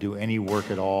required to do any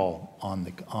work at all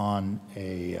on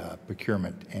a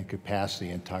procurement and could pass the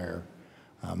entire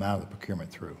amount of the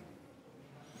procurement through.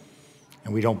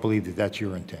 And we don't believe that that's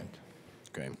your intent.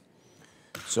 Okay.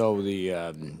 So the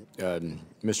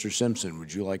Mr. Simpson,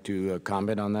 would you like to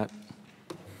comment on that?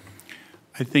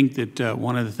 I think that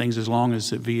one of the things, as long as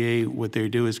the VA, what they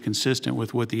do is consistent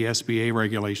with what the SBA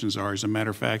regulations are. As a matter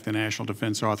of fact, the National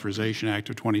Defense Authorization Act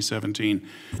of 2017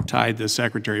 tied the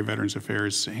Secretary of Veterans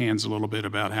Affairs' hands a little bit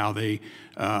about how they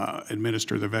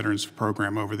administer the Veterans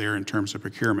Program over there in terms of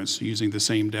procurements, using the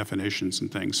same definitions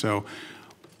and things. So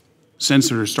since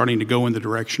they're starting to go in the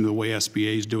direction of the way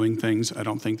SBA is doing things, I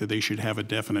don't think that they should have a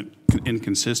definite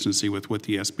inconsistency with what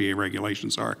the SBA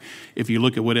regulations are. If you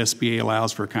look at what SBA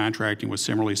allows for contracting with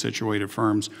similarly situated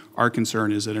firms, our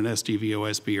concern is that an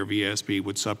SD-VOSB or VSB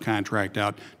would subcontract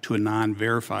out to a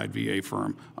non-verified VA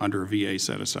firm under a VA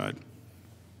set-aside.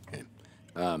 Okay.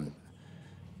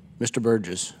 Mr.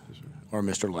 Burgess or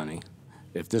Mr. Lenny,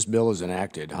 if this bill is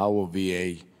enacted, how will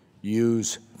VA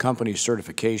use company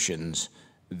certifications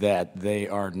that they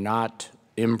are not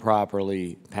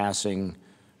improperly passing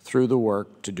through the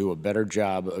work to do a better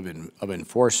job of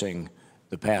enforcing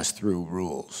the pass-through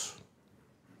rules?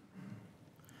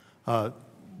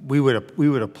 We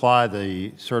would apply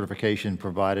the certification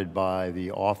provided by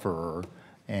the offerer,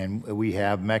 and we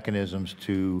have mechanisms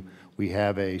we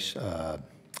have a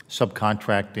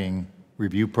subcontracting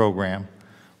review program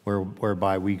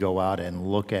whereby we go out and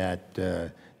look at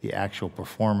the actual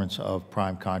performance of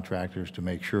prime contractors to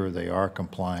make sure they are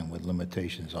complying with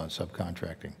limitations on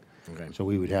subcontracting. Okay. So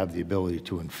we would have the ability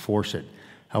to enforce it.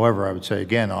 However, I would say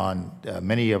again, on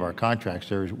many of our contracts,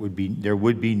 there would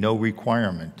be no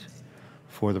requirement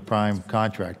for the prime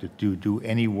contractor to do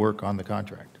any work on the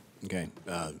contract. Okay.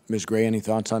 Ms. Gray, any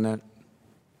thoughts on that?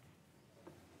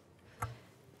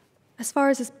 As far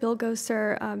as this bill goes,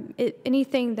 sir,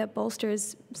 anything that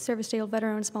bolsters service-stable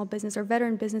veteran-owned small business or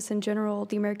veteran business in general,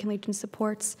 the American Legion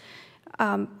supports.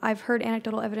 I've heard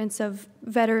anecdotal evidence of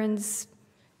veterans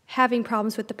having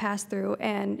problems with the pass-through,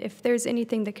 and if there's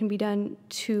anything that can be done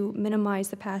to minimize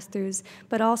the pass-throughs,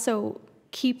 but also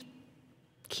keep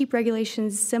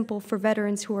regulations simple for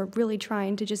veterans who are really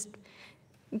trying to just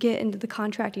get into the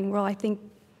contracting world, I think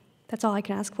that's all I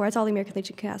can ask for. That's all the American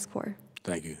Legion can ask for.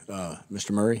 Thank you.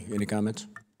 Mr. Murray, any comments?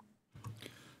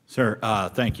 Sir,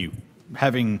 thank you.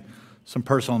 Having some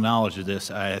personal knowledge of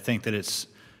this, I think that it's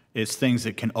things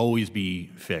that can always be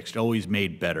fixed, always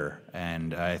made better,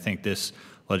 and I think this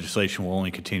legislation will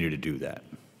only continue to do that.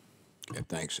 Okay,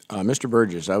 thanks. Mr.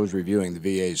 Burgess, I was reviewing the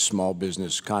VA's small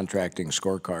business contracting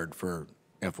scorecard for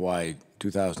FY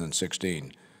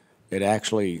 2016. It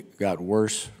actually got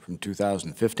worse from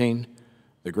 2015.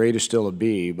 The grade is still a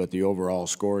B, but the overall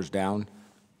score is down.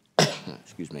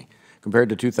 Excuse me. Compared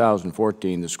to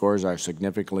 2014, the scores are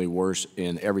significantly worse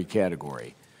in every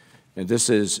category. And this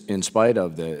is in spite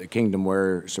of the Kingdom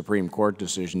Ware Supreme Court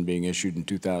decision being issued in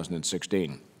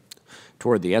 2016,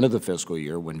 toward the end of the fiscal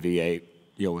year when VA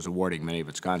was awarding many of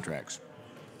its contracts.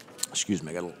 Excuse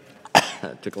me, I got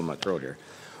a tickle in my throat here.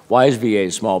 Why is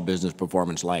VA's small business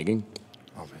performance lagging?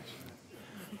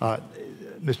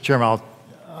 Mr. Chairman,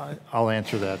 I'll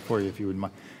answer that for you if you would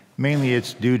mind. Mainly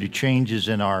it's due to changes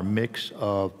in our mix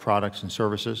of products and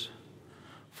services.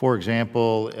 For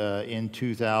example, in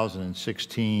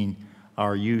 2016,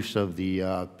 our use of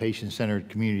the patient-centered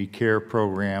community care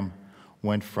program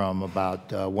went from about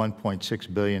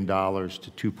 $1.6 billion to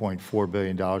 $2.4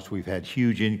 billion. We've had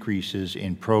huge increases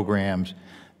in programs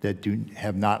that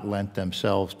have not lent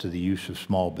themselves to the use of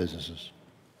small businesses.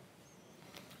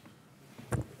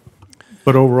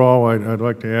 But overall, I'd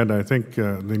like to add, I think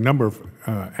the number of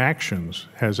actions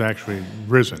has actually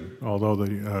risen, although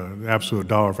the absolute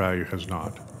dollar value has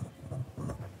not.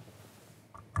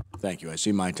 Thank you. I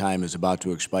see my time is about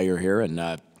to expire here, and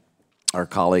our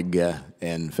colleague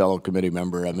and fellow committee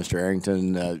member, Mr.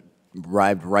 Arrington,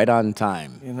 arrived right on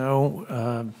time. You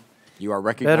know, you are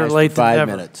recognized better late for 5 than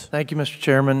never. minutes. Thank you, Mr.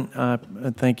 Chairman.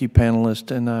 And thank you,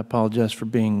 panelists, and I apologize for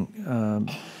being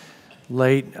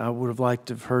late. I would have liked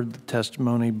to have heard the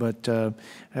testimony, but I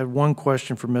had one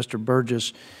question for Mr.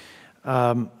 Burgess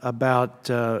about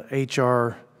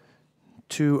H.R.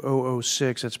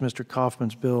 2006. That's Mr.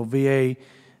 Kaufman's bill. VA,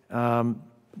 it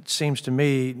seems to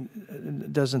me,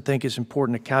 doesn't think it's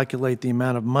important to calculate the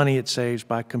amount of money it saves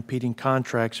by competing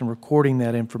contracts and recording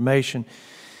that information.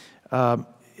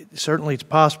 Certainly, it's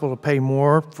possible to pay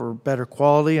more for better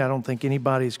quality. I don't think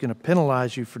anybody's going to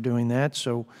penalize you for doing that.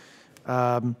 So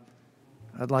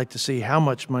I'd like to see how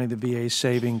much money the VA is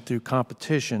saving through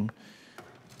competition.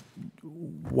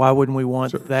 Why wouldn't we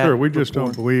want that? Sure, we just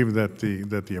don't believe that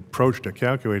the approach to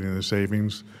calculating the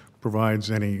savings provides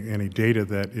any data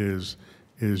that is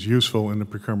useful in the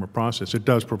procurement process. It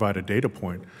does provide a data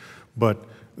point, but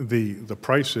the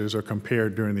prices are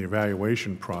compared during the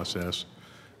evaluation process.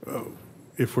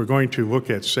 If we're going to look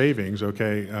at savings,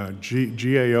 okay,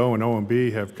 GAO and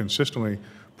OMB have consistently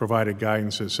provided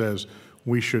guidance that says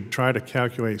we should try to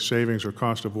calculate savings or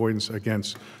cost avoidance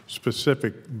against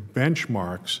specific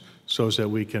benchmarks so that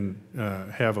we can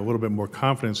have a little bit more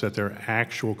confidence that they're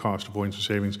actual cost avoidance or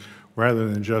savings rather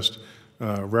than just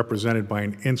represented by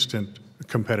an instant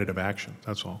competitive action.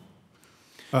 That's all.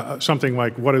 Something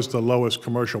like what is the lowest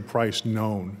commercial price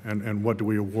known and what do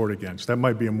we award against? That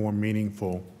might be a more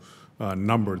meaningful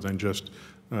number than just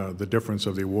the difference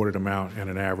of the awarded amount and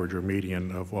an average or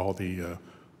median of all the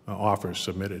offers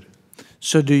submitted.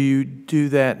 So do you do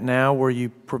that now where you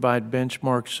provide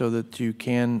benchmarks so that you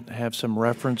can have some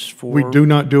reference for? We do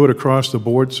not do it across the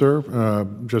board, sir,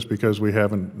 just because we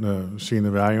haven't seen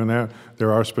the value in that.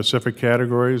 There are specific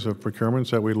categories of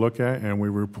procurements that we look at and we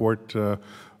report to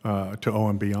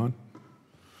OMB on.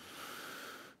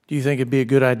 Do you think it'd be a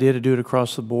good idea to do it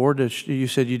across the board? You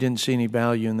said you didn't see any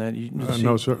value in that.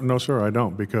 No, sir. No, sir, I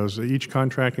don't, because each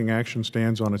contracting action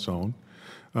stands on its own.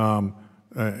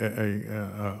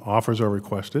 Offers are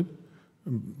requested,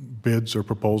 bids or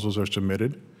proposals are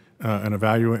submitted, an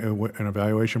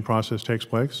evaluation process takes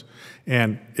place,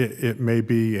 and it may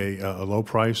be a low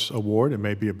price award, it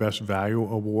may be a best value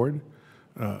award.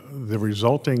 The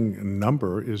resulting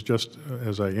number is just,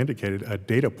 as I indicated, a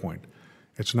data point.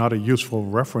 It's not a useful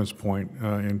reference point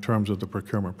in terms of the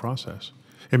procurement process.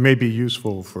 It may be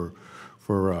useful for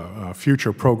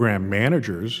future program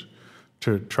managers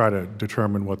to try to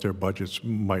determine what their budgets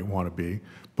might want to be.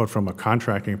 But from a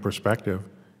contracting perspective,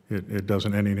 it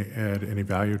doesn't add any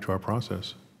value to our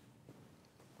process.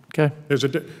 Okay.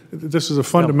 This is a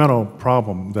fundamental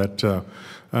problem that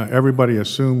everybody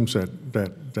assumes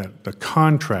that the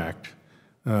contract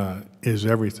is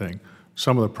everything.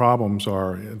 Some of the problems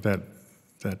are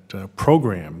that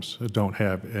programs don't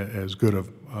have as good of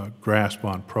a grasp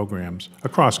on programs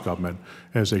across government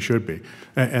as they should be,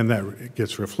 and that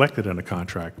gets reflected in a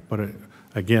contract. But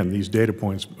again, these data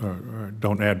points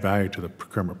don't add value to the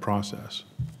procurement process.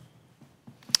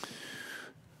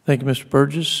 Thank you, Mr.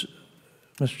 Burgess.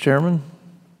 Mr. Chairman,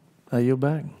 I yield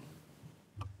back.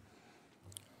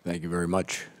 Thank you very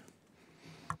much.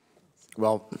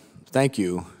 Well, thank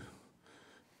you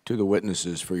to the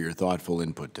witnesses for your thoughtful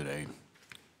input today.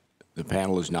 The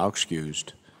panel is now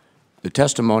excused. The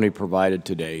testimony provided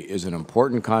today is an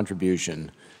important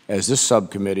contribution as this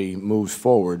subcommittee moves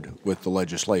forward with the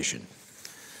legislation.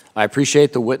 I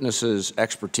appreciate the witnesses'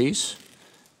 expertise.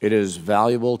 It is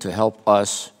valuable to help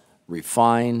us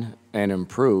refine and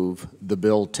improve the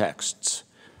bill texts.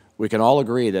 We can all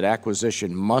agree that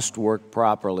acquisition must work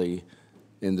properly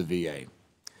in the VA.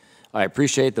 I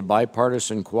appreciate the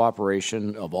bipartisan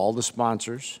cooperation of all the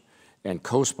sponsors and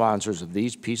co-sponsors of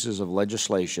these pieces of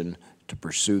legislation to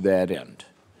pursue that end.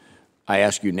 I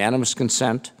ask unanimous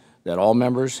consent that all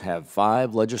members have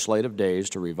 5 legislative days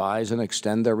to revise and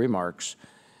extend their remarks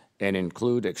and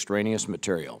include extraneous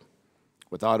material.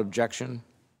 Without objection,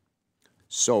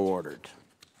 so ordered.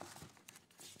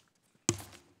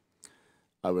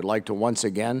 I would like to once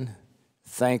again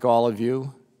thank all of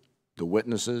you, the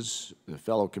witnesses, the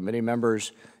fellow committee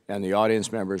members, and the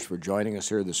audience members for joining us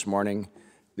here this morning.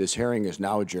 This hearing is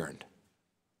now adjourned.